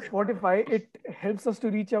Spotify. It helps us to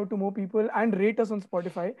reach out to more people and rate us on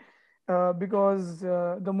Spotify. Because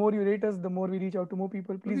the more you rate us, the more we reach out to more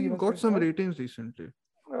people. Please give We us got some feedback. ratings recently.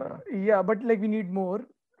 Yeah, but like we need more.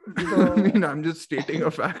 I mean, I'm just stating a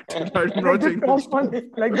fact. I'm Like not the, saying top ones,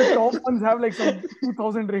 like the top ones have like some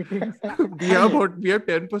 2,000 ratings. we have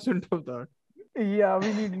 10% of that. Yeah,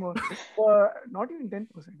 we need more. Not even 10%.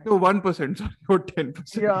 No, 1%. Sorry, not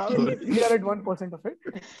 10%. Yeah, Sorry. we are at 1% of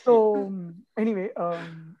it. So anyway,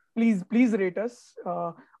 please rate us.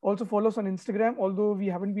 Also follow us on Instagram. Although we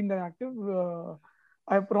haven't been that active,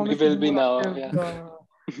 I promise We will to be more now, active,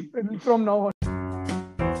 yeah. from now on.